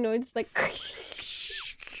smashing noises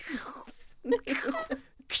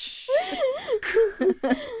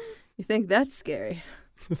You think that's scary?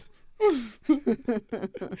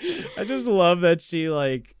 I just love that she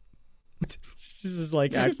just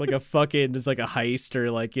acts like a fucking just a heist or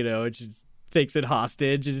and she just takes it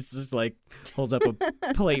hostage and it's just holds up a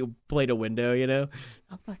plate of window,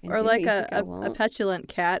 I'll fucking Or do like it. You think I a won't? petulant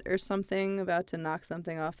cat or something about to knock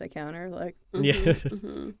something off the counter. Mhm, Yes.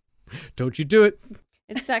 mhm. Don't you do it.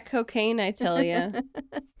 It's that cocaine, I tell you.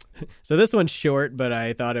 So this one's short, but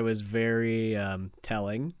I thought it was very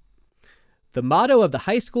telling. The motto of the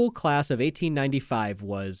high school class of 1895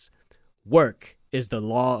 was, "Work is the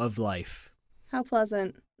law of life." How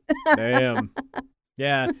pleasant. Damn.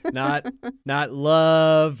 Yeah, not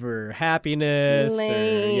love or happiness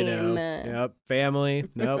Lame. or family.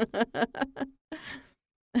 Nope.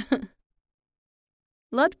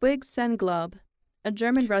 Ludwig Senglob, a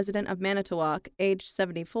German resident of Manitowoc, aged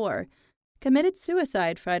 74, committed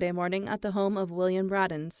suicide Friday morning at the home of William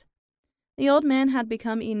Radens. The old man had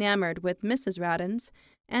become enamored with Mrs. Radens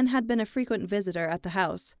and had been a frequent visitor at the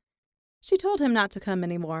house. She told him not to come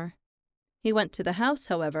any more. He went to the house,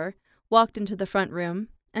 however, walked into the front room,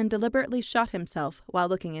 and deliberately shot himself while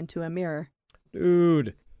looking into a mirror.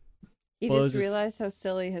 Dude. He Well, just this is- realized how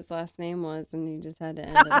silly his last name was, and he just had to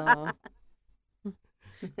end it all.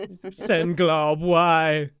 Senglob,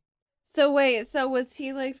 why? So wait, was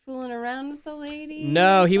he fooling around with the lady?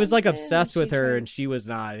 No, or he was something? obsessed with She her tried- and she was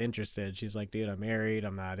not interested. She's like, dude, I'm married.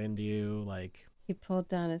 I'm not into you. He pulled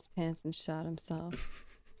down his pants and shot himself.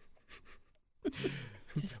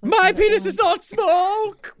 Just like My that penis one. is not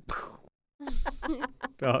small.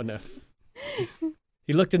 Oh, no.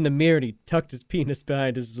 He looked in the mirror and he tucked his penis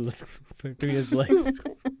behind between his legs.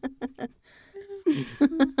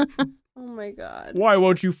 Oh my god. Why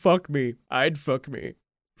won't you fuck me? I'd fuck me.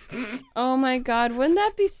 Oh my god. Wouldn't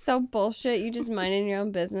that be so bullshit? You just minding your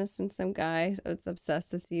own business and some guy is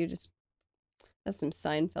obsessed with you. That's some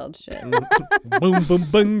Seinfeld shit. Boom, boom,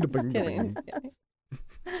 boom. Just kidding. Just kidding.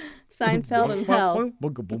 Seinfeld in hell.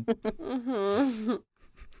 Mhm.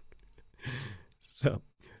 So,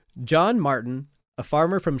 John Martin, a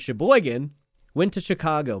farmer from Sheboygan, went to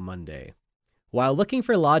Chicago Monday. While looking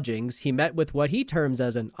for lodgings, he met with what he terms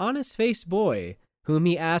as an honest-faced boy, whom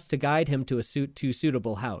he asked to guide him to a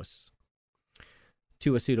suitable house.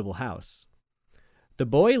 The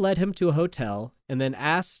boy led him to a hotel and then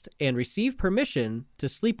asked and received permission to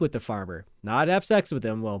sleep with the farmer, not have sex with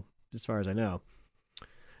him, well, as far as I know.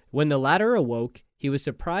 When the latter awoke, he was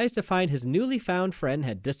surprised to find his newly found friend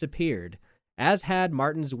had disappeared, as had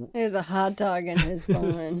Martin's There's a hot dog in his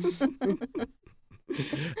bun.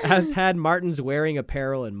 as had Martin's wearing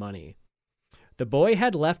apparel and money. The boy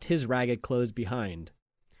had left his ragged clothes behind.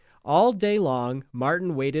 All day long,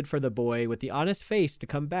 Martin waited for the boy with the honest face to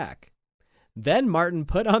come back. Then Martin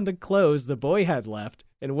put on the clothes the boy had left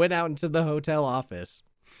and went out into the hotel office.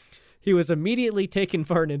 He was immediately taken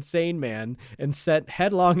for an insane man and sent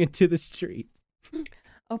headlong into the street.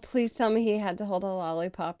 Oh, please tell me he had to hold a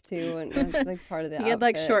lollipop too, and that's like part of the He had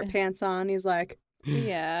like outfit. short pants on. He's like,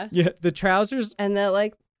 Yeah. Yeah, the trousers. And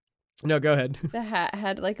the No, go ahead. the hat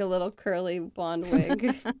had like a little curly blonde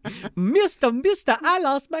wig. Mister, I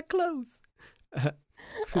lost my clothes.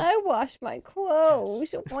 I washed my clothes.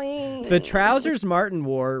 The trousers Martin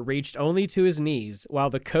wore reached only to his knees, while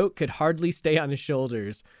the coat could hardly stay on his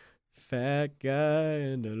shoulders. Fat guy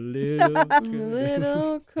and a little coat.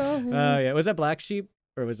 Little coat. Oh, yeah. Was that Black Sheep?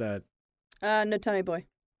 Or was that... no, Tommy Boy.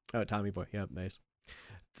 Oh, Tommy Boy. Yep, nice.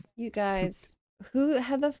 You guys,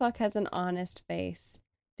 how the fuck has an honest face?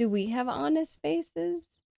 Do we have honest faces?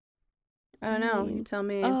 I don't know. You tell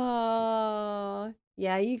me. Oh,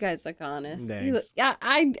 yeah, you guys look honest. Thanks. Yeah,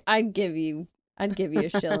 I'd give you a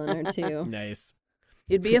shilling or two. Nice.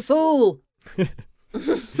 You'd be a fool.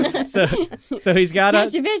 So he's got on...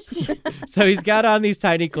 Gotcha, bitch. So he's got on these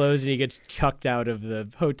tiny clothes and he gets chucked out of the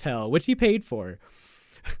hotel, which he paid for.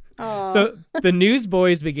 Aw. So the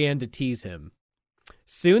newsboys began to tease him.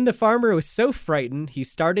 Soon the farmer was so frightened, he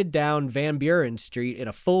started down Van Buren Street in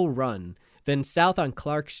a full run, then south on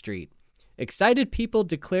Clark Street. Excited people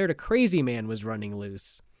declared a crazy man was running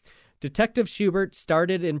loose. Detective Schubert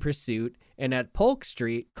started in pursuit and at Polk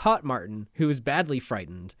Street caught Martin, who was badly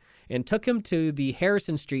frightened, and took him to the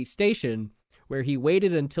Harrison Street station, where he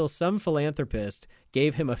waited until some philanthropist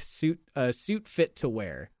gave him a suit fit to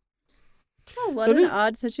wear. Oh, what So an this-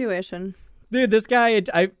 odd situation. Dude, this guy, it's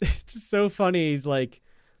just so funny. He's like,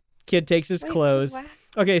 kid takes his clothes.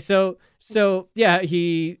 Okay, so yeah,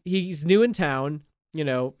 he's new in town,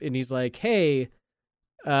 and he's like, hey,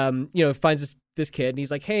 finds this kid, and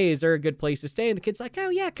he's like, hey, is there a good place to stay? And the kid's like, oh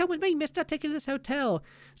yeah, come with me, mister, I'll take you to this hotel.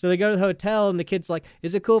 So they go to the hotel, and the kid's like,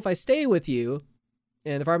 is it cool if I stay with you?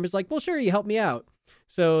 And the farmer's like, well, sure, you help me out.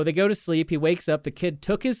 So they go to sleep. He wakes up. The kid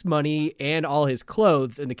took his money and all his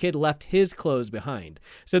clothes, and the kid left his clothes behind.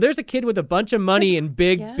 So there's a kid with a bunch of money and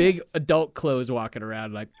big adult clothes walking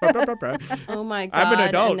around like, Oh my god! I'm an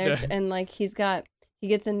adult. And like he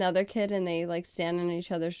gets another kid, and they like stand on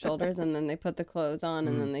each other's shoulders, and then they put the clothes on,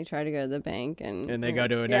 and then they try to go to the bank and they go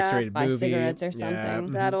to an Yeah. X-rated buy movie. cigarettes or Yeah.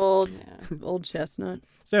 something. That old Yeah. old chestnut.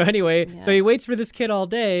 So anyway, so he Yes. waits for this kid all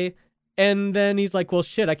day, and then he's like, well,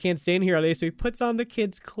 shit, I can't stay in here all day. So he puts on the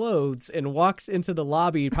kid's clothes and walks into the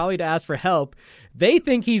lobby, probably to ask for help. They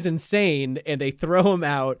think he's insane, and they throw him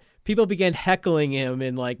out. People began heckling him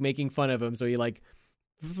and like making fun of him. So he like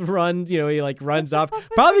runs, runs off. fuck was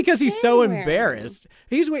Probably the because he's kid so wearing? embarrassed.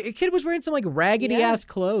 A kid was wearing some like raggedy Yeah. ass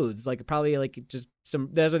clothes, like probably like just some.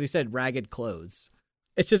 That's what they said, ragged clothes.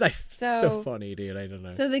 It's just so So- funny, dude. I don't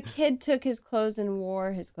know. So the kid took his clothes and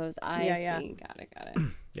wore his clothes. I Yeah, see. Got it.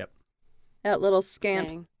 Yep. That little scamp.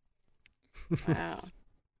 Dang. Wow.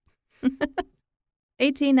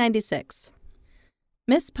 1896.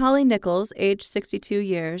 Miss Polly Nichols, aged 62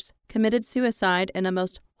 years, committed suicide in a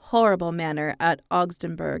most horrible manner at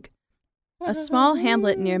Augsdenburg, a small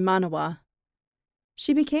hamlet near Manawa.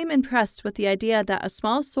 She became impressed with the idea that a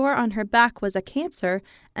small sore on her back was a cancer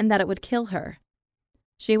and that it would kill her.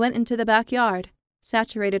 She went into the backyard,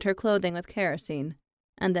 saturated her clothing with kerosene,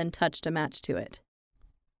 and then touched a match to it.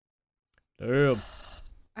 Damn.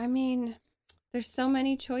 I mean, there's so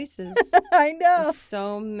many choices. I know. There's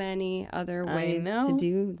so many other I ways to know.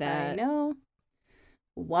 do that. I know.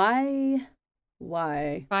 Why?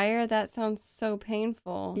 Fire, that sounds so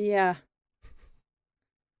painful. Yeah.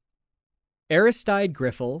 Aristide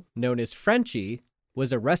Griffel, known as Frenchie,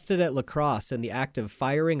 was arrested at La Crosse in the act of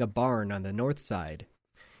firing a barn on the north side.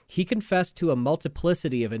 He confessed to a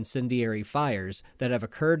multiplicity of incendiary fires that have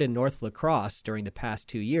occurred in North La Crosse during the past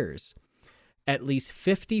 2 years. At least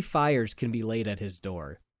 50 fires can be laid at his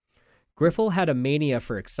door. Griffel had a mania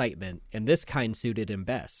for excitement, and this kind suited him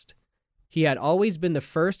best. He had always been the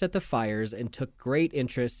first at the fires and took great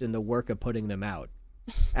interest in the work of putting them out.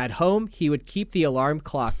 At home, he would keep the alarm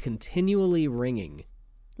clock continually ringing.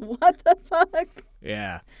 What the fuck?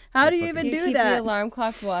 Yeah. How do That's you fucking- even You do keep that? the alarm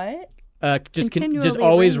clock what? Just Continually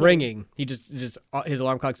always ringing. ringing. He just his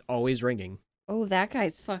alarm clock's always ringing. Oh, that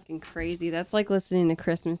guy's fucking crazy. That's like listening to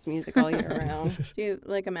Christmas music all year round. Do you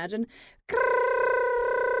imagine?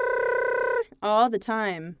 All the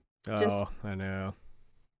time. Just- Oh, I know.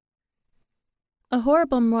 A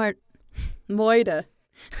horrible moida.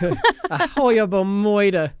 Ahoyable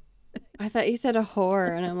moida. I thought you said a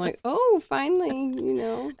whore, and I'm like, oh, finally,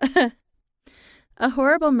 A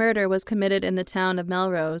horrible murder was committed in the town of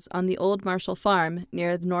Melrose on the Old Marshall Farm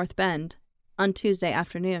near North Bend on Tuesday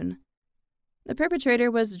afternoon. The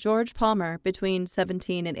perpetrator was George Palmer, between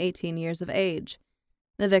 17 and 18 years of age.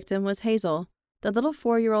 The victim was Hazel, the little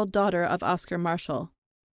 4-year-old daughter of Oscar Marshall.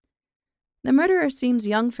 The murderer seems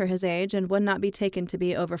young for his age and would not be taken to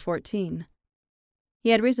be over 14. He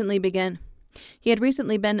had recently been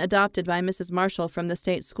adopted by Mrs. Marshall from the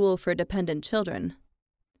State School for Dependent Children.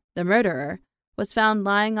 The murderer was found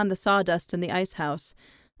lying on the sawdust in the ice house,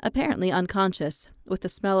 apparently unconscious, with the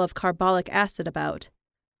smell of carbolic acid about.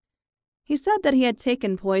 He said that he had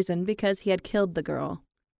taken poison because he had killed the girl.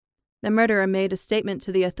 The murderer made a statement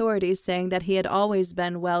to the authorities saying that he had always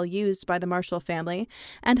been well used by the Marshall family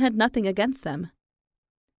and had nothing against them.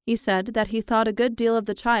 He said that he thought a good deal of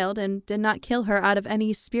the child and did not kill her out of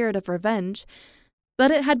any spirit of revenge, but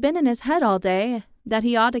it had been in his head all day that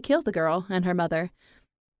he ought to kill the girl and her mother,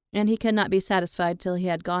 and he could not be satisfied till he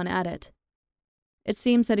had gone at it. It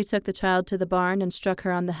seems that he took the child to the barn and struck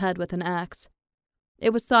her on the head with an axe.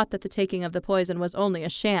 It was thought that the taking of the poison was only a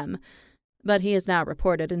sham, but he is now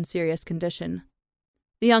reported in serious condition.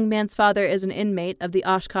 The young man's father is an inmate of the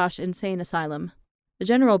Oshkosh Insane Asylum. The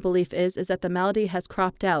general belief is that the malady has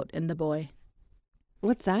cropped out in the boy.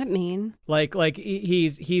 What's that mean? Like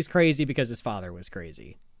he's crazy because his father was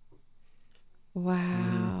crazy.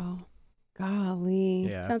 Wow. Golly.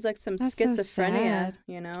 Yeah. Sounds like some That's so schizophrenia, sad.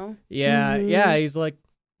 Yeah, Mhm. yeah. He's like,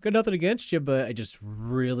 got nothing against you, but I just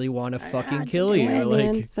really want to I fucking had to kill do you. it. Yeah, Like,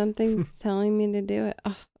 man, something's telling me to do it.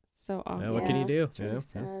 Oh, so awful. what can you do? It's really Yeah.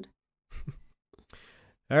 sad.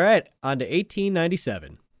 All right, on to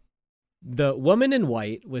 1897. The woman in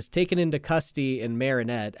white was taken into custody in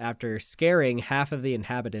Marinette after scaring half of the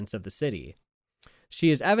inhabitants of the city. She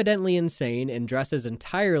is evidently insane and dresses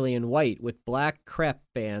entirely in white with black crepe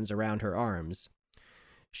bands around her arms.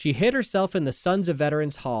 She hid herself in the Sons of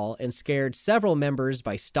Veterans Hall and scared several members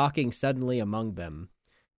by stalking suddenly among them.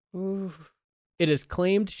 Ooh. It is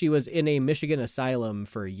claimed she was in a Michigan asylum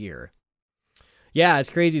for a year. Yeah, it's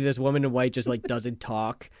crazy. This woman in white just like doesn't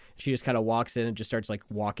talk. She just kind of walks in and just starts like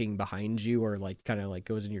walking behind you or like kind of like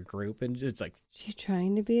goes in your group. And it's like, She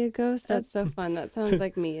trying to be a ghost? That's so fun. That sounds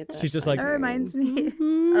like me. At that She's just time like- That reminds me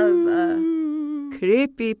of of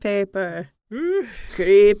creepy paper.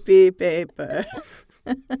 Creepy paper.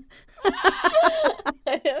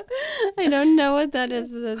 I don't know what that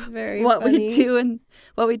is, but that's very what funny. we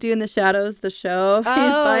do in the shadows, the show. He's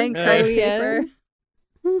Oh, buying oh, crepe yeah. paper.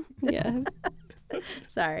 Yes,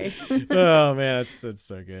 Sorry. Oh man, that's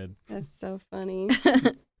so good. that's so funny.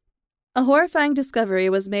 A horrifying discovery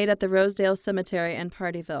was made at the Rosedale Cemetery in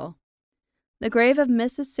Partyville. The grave of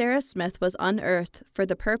Mrs. Sarah Smith was unearthed for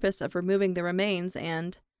the purpose of removing the remains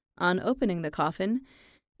and, on opening the coffin,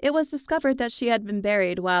 it was discovered that she had been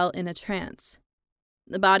buried while in a trance.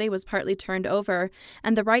 The body was partly turned over,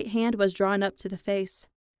 and the right hand was drawn up to the face.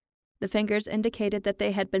 The fingers indicated that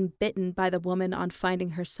they had been bitten by the woman on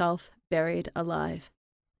finding herself buried alive.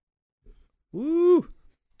 Woo!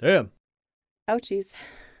 Damn. Ouchies.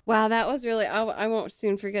 Wow, that was really. I won't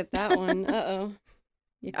soon forget that one. Uh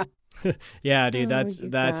Yeah. Yeah, dude, Oh, that's you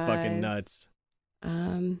fucking guys. nuts.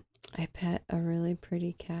 oh. I pet a really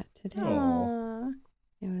pretty cat today. Aw. Aww.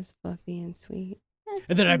 It was fluffy and sweet.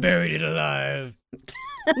 And then I buried it alive.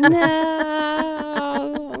 No.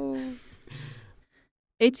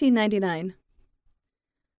 1899.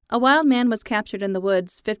 A wild man was captured in the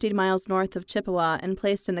woods 50 miles north of Chippewa and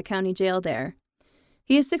placed in the county jail there.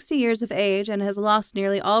 He is 60 years of age and has lost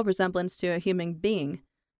nearly all resemblance to a human being.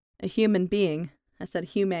 A human being. I said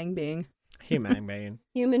humang being. Human being.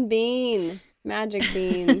 Human bean. Magic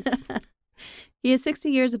beans. He is 60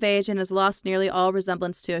 years of age and has lost nearly all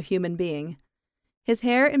resemblance to a human being. His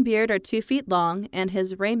hair and beard are 2 feet long, and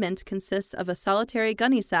his raiment consists of a solitary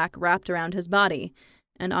gunny sack wrapped around his body,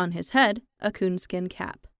 and on his head, a coonskin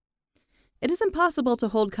cap. It is impossible to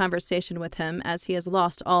hold conversation with him, as he has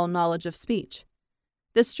lost all knowledge of speech.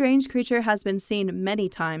 This strange creature has been seen many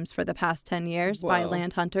times for the past 10 years by Whoa.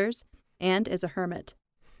 land hunters, and is a hermit.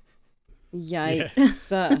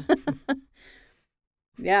 Yikes.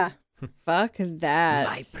 Yeah. Fuck that.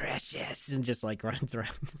 My precious, and just like runs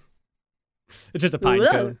around. It's just a pine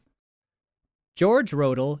Whoa. cone. George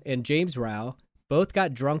Rodel and James Rao both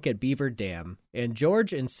got drunk at Beaver Dam, and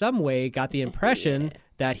George in some way got the impression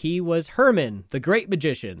that he was Herman, the great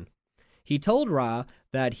magician. He told Ra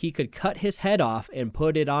that he could cut his head off and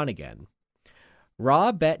put it on again.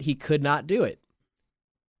 Ra bet he could not do it.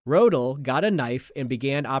 Rodel got a knife and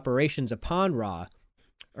began operations upon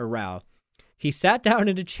Rao. He sat down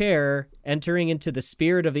in a chair, entering into the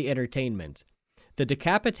spirit of the entertainment. The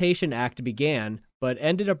decapitation act began, but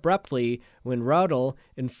ended abruptly when Rodel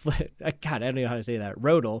inflicted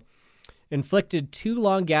 2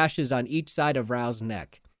 long gashes on each side of Rao's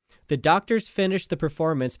neck. The doctors finished the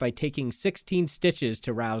performance by taking 16 stitches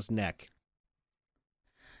to Rao's neck.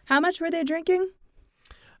 How much were they drinking?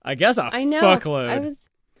 I guess a I know. fuckload. I was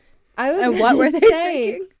And what were they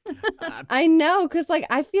say, drinking? I know, because like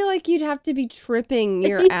I feel like you'd have to be tripping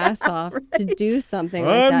your ass off to do something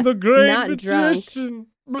like I'm that. the great Not magician.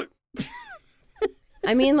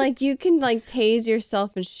 I mean, like you can like tase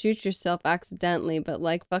yourself and shoot yourself accidentally, but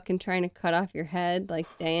like fucking trying to cut off your head, like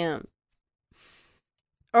damn.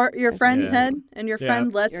 Or your friend's Yeah. head, and your Yeah.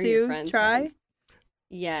 friend lets Or your you friend's try? head.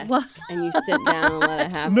 Yes, What? and you sit down and let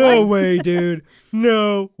it happen. No way, dude.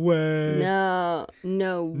 No way. No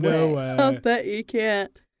way. No way. I'll bet you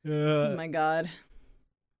can't. Oh Uh, my god.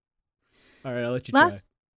 all right, I'll let you Last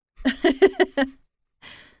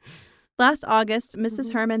Last August,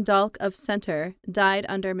 Mrs. Herman Dalk of Center died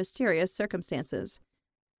under mysterious circumstances.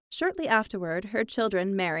 Shortly afterward, her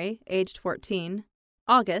children Mary, aged 14,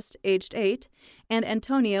 August, aged 8, and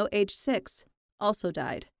Antonio, aged 6, also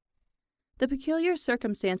died. The peculiar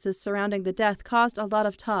circumstances surrounding the death caused a lot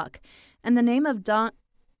of talk, and the name of John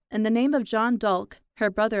Dalk, her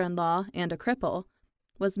brother-in-law and a cripple,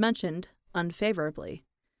 was mentioned unfavorably.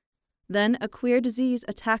 Then a queer disease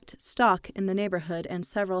attacked stock in the neighborhood, and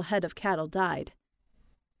several head of cattle died.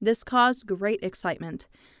 This caused great excitement,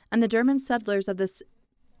 and the German settlers of the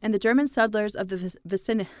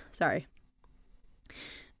vicinity.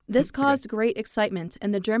 This caused great excitement,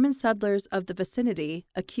 and the German settlers of the vicinity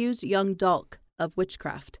accused young Dalk of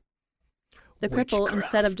witchcraft. The cripple,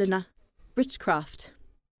 instead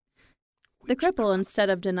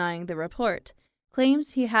of denying the report,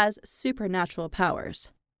 claims he has supernatural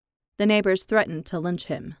powers. The neighbors threatened to lynch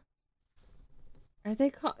him. Are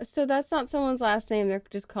they so that's not someone's last name, they're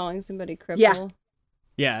just calling somebody cripple? Yeah.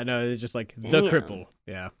 Yeah, no, it's just like the Damn. cripple.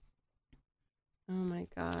 Yeah. Oh my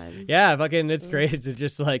god. Yeah, fucking it's crazy. It's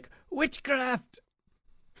just like witchcraft.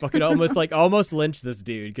 Fucking almost lynch this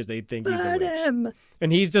dude because they think he's a Burn witch. him!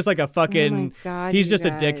 And he's just like a Oh fucking my god. he's you just a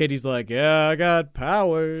guys. dickhead. He's like, "Yeah, I got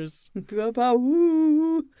powers."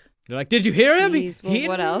 Woo. They're like, "Did you hear him? Jeez, well, He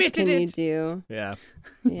what else admitted can you it." do? Yeah.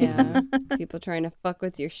 Yeah. People trying to fuck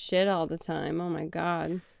with your shit all the time. Oh my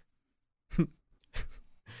god.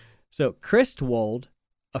 So Christwold,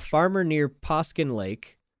 a farmer near Poskin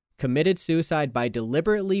Lake, committed suicide by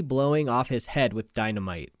deliberately blowing off his head with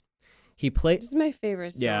dynamite. This is my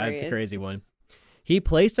favorite story. Yeah, it's a crazy one. He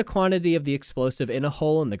placed a quantity of the explosive in a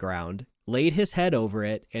hole in the ground, laid his head over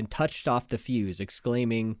it, and touched off the fuse,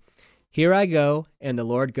 exclaiming, "Here I go, and the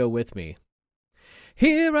Lord go with me."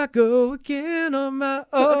 Here I go again on my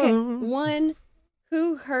Okay, own. one,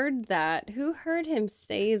 who heard that? Who heard him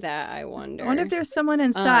say that, I wonder? I wonder if there's someone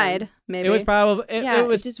inside, maybe. It was probably it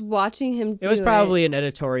was just watching him do it was probably an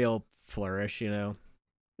editorial flourish, you know.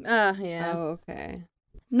 Yeah. Oh, okay.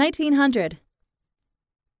 1900.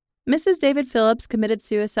 Mrs. David Phillips committed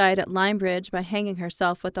suicide at Lime Bridge by hanging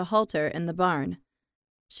herself with a halter in the barn.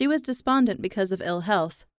 She was despondent because of ill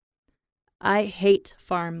health. "I hate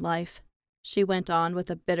farm life," she went on with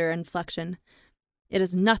a bitter inflection. "It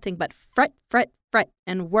is nothing but fret, fret, fret,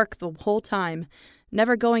 and work the whole time,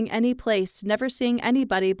 never going any place, never seeing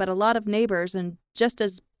anybody but a lot of neighbors and just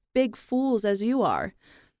as big fools as you are.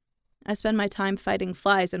 I spend my time fighting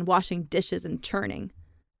flies and washing dishes and churning.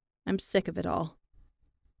 I'm sick of it all."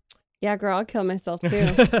 Yeah, girl, I'll kill myself too.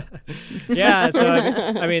 Yeah, so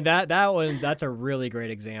I mean that's a really great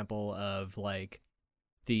example of like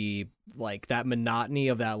that monotony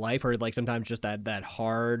of that life, or like sometimes just that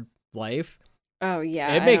hard life. Oh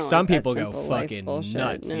yeah. It I makes don't some like that people go simple life fucking bullshit,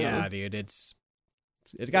 nuts. no. Yeah, dude, it's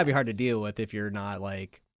It's got to be hard to Yes. deal with if you're not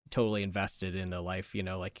like totally invested in the life,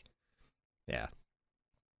 like, yeah.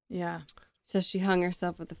 Yeah. So she hung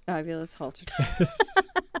herself with a fabulous halter.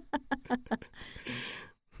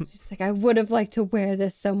 She's like, I would have liked to wear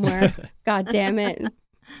this somewhere. God damn it.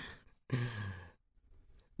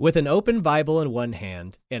 With an open Bible in one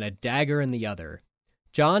hand and a dagger in the other,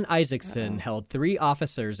 John Isaacson held 3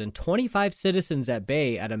 officers and 25 citizens at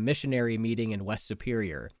bay at a missionary meeting in West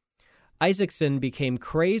Superior. Isaacson became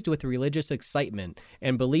crazed with religious excitement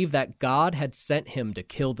and believed that God had sent him to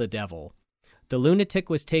kill the devil. The lunatic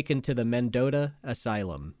was taken to the Mendota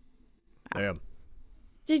Asylum. Damn.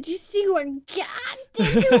 Did you see what God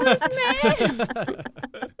did to us,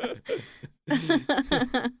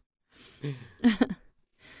 man?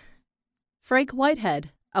 Frank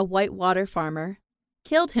Whitehead, a Whitewater farmer,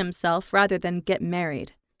 killed himself rather than get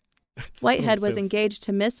married. Whitehead was engaged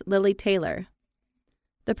to Miss Lily Taylor.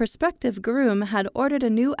 The prospective groom had ordered a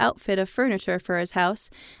new outfit of furniture for his house,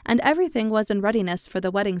 and everything was in readiness for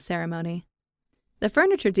the wedding ceremony. The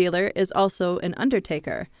furniture dealer is also an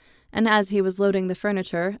undertaker, and as he was loading the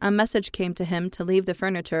furniture, a message came to him to leave the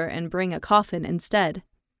furniture and bring a coffin instead.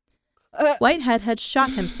 Whitehead had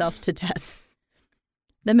shot himself to death.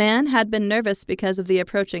 The man had been nervous because of the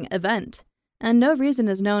approaching event, and no reason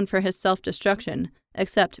is known for his self-destruction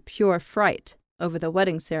except pure fright over the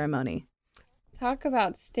wedding ceremony. Talk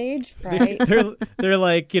about stage fright. They're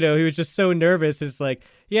like, he was just so nervous. It's like,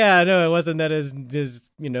 yeah, no, it wasn't that his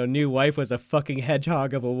new wife was a fucking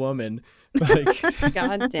hedgehog of a woman. Like,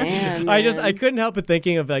 God damn. I couldn't help but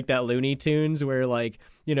thinking of like that Looney Tunes where like,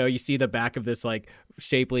 you see the back of this like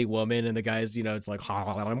shapely woman and the guy's, it's like,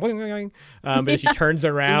 but she turns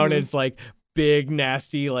around and it's like big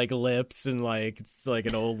nasty like lips and like it's like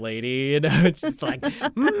an old lady, it's just like,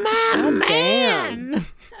 my man.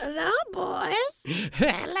 Hello boys.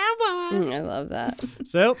 Hello boys. I love that.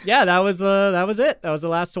 So yeah, that was it. That was the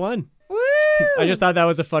last one. Woo! I just thought that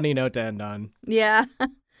was a funny note to end on. Yeah.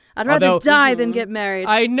 I'd rather die than get married.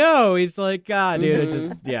 I know. He's like, God, dude, it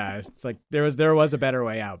just, yeah. It's like there was a better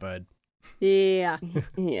way out, bud. Yeah.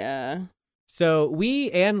 Yeah. So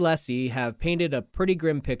we and Leslie have painted a pretty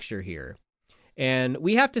grim picture here. And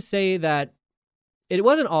we have to say that it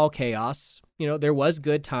wasn't all chaos. There was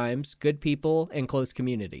good times, good people, and close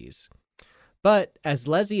communities. But as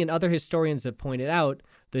Leslie and other historians have pointed out,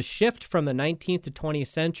 the shift from the 19th to 20th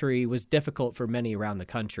century was difficult for many around the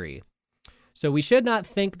country. So we should not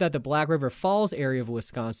think that the Black River Falls area of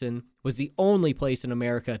Wisconsin was the only place in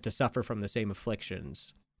America to suffer from the same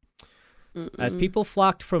afflictions. As people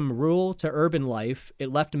flocked from rural to urban life,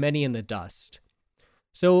 it left many in the dust.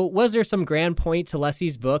 So was there some grand point to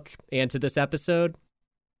Leslie's book and to this episode?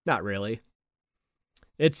 Not really.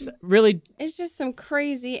 It's just some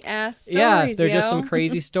crazy ass stories. Yeah, they're just some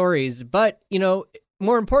crazy stories. But,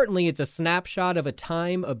 more importantly, it's a snapshot of a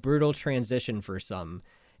time of brutal transition for some.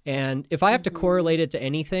 And if I have to correlate it to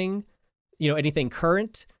anything, anything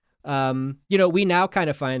current, we now kind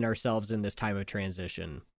of find ourselves in this time of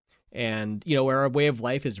transition. And, where our way of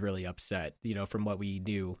life is really upset, from what we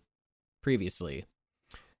knew previously.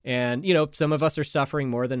 And, some of us are suffering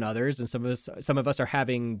more than others, and some of us are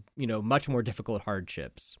having, much more difficult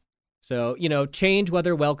hardships. So, change,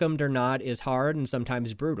 whether welcomed or not, is hard and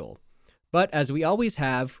sometimes brutal. But as we always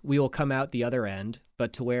have, we will come out the other end,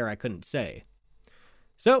 but to where I couldn't say.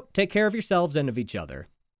 So take care of yourselves and of each other.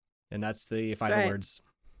 And that's the final words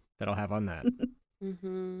that I'll have on that.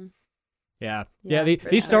 Yeah.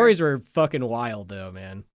 These stories were fucking wild though,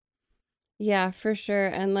 man. Yeah, for sure.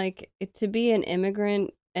 And like to be an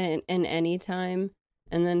immigrant in any time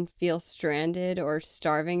and then feel stranded or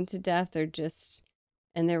starving to death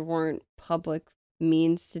and there weren't public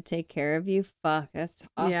means to take care of you. Fuck, that's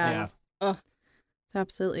awful. Yeah. Ugh.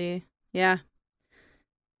 Absolutely. Yeah.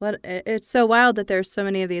 But it's so wild that there's so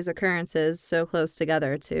many of these occurrences so close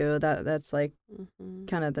together too. That's like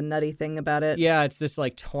kind of the nutty thing about it. Yeah, it's this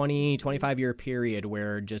like 20, 25 year period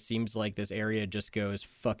where it just seems like this area just goes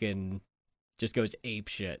ape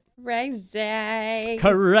shit. Crazy.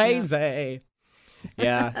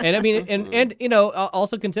 Yeah. And I mean, and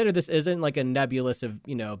also consider this isn't like a nebulous of,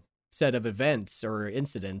 set of events or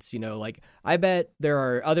incidents, like I bet there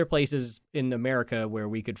are other places in America where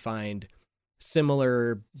we could find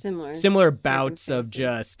similar bouts of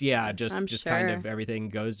just kind of everything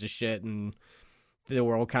goes to shit and the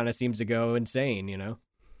world kind of seems to go insane,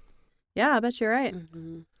 Yeah, I bet you're right.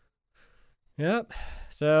 Yep.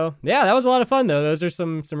 So yeah, that was a lot of fun though. Those are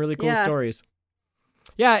some really cool stories.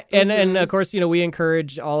 Yeah, and of course, we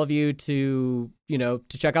encourage all of you to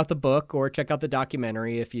check out the book or check out the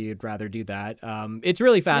documentary if you'd rather do that. It's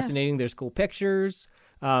really fascinating. There's cool pictures.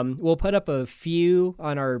 We'll put up a few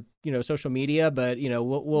on our, social media, but,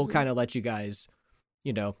 we'll kind of let you guys,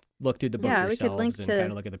 look through the book Yeah, we could yourselves link and to-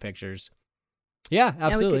 kind of look at the pictures. Yeah, And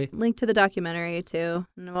absolutely. we could link to the documentary too.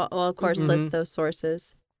 And we'll of course list those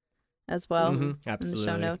sources as well Mhm, in the absolutely.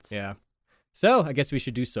 show notes. Yeah. So I guess we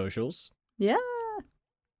should do socials. Yeah.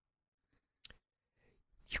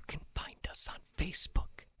 You can find us on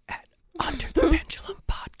Facebook at Under the Pendulum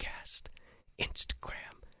Podcast,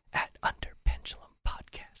 Instagram at Under Pendulum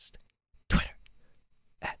Podcast, Twitter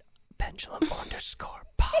at Pendulum_pod.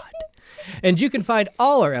 And you can find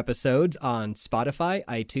all our episodes on Spotify,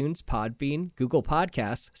 iTunes, Podbean, Google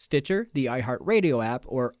Podcasts, Stitcher, the iHeartRadio app,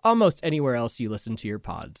 or almost anywhere else you listen to your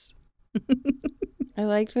pods. I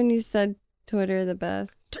liked when you said Twitter the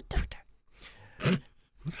best.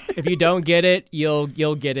 If you don't get it, you'll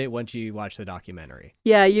get it once you watch the documentary.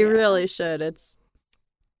 Yeah, you Yeah. really should. It's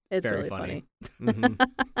Very really funny. funny.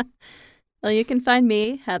 Mhm. Well, you can find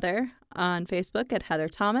me, Heather, on Facebook at Heather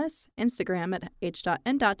Thomas, Instagram at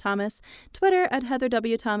h.n.thomas, Twitter at Heather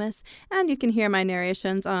W. Thomas, and you can hear my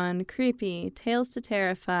narrations on Creepy, Tales to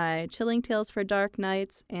Terrify, Chilling Tales for Dark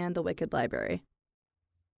Nights, and The Wicked Library.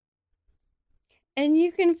 And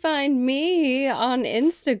you can find me on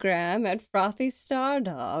Instagram at Frothy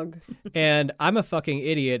Stardog. And I'm a fucking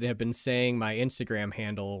idiot and have been saying my Instagram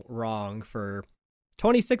handle wrong for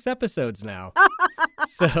 26 episodes now.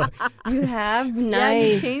 So, You have Yeah,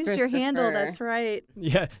 nice. you changed your handle. Christopher. That's right.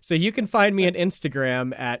 yeah. So you can find me on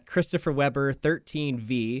Instagram at Christopher Weber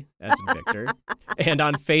 13V, as in Victor, and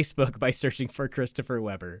on Facebook by searching for Christopher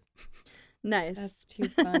Weber. Nice. That's too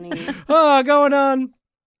funny. Oh, going on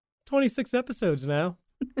 26 episodes now.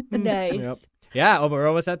 Nice. Yep. Yeah, we're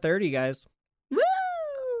almost at 30, guys. Woo!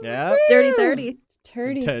 Yeah. Dirty 30.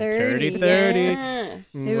 Turdy 30. 30.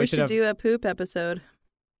 Yes. Mm. Maybe we We should should have- do a poop episode.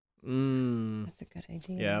 That's a good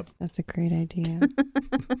idea. Yep. That's a great idea.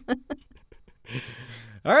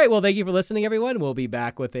 All right. Well, thank you for listening, everyone. We'll be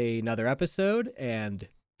back with another episode, and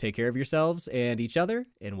take care of yourselves and each other,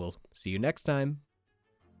 and we'll see you next time.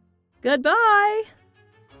 Goodbye.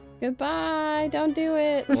 Goodbye. Don't do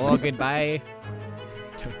it. Oh, goodbye.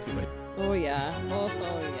 Don't do it. Oh, yeah. Oh,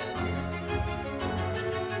 yeah.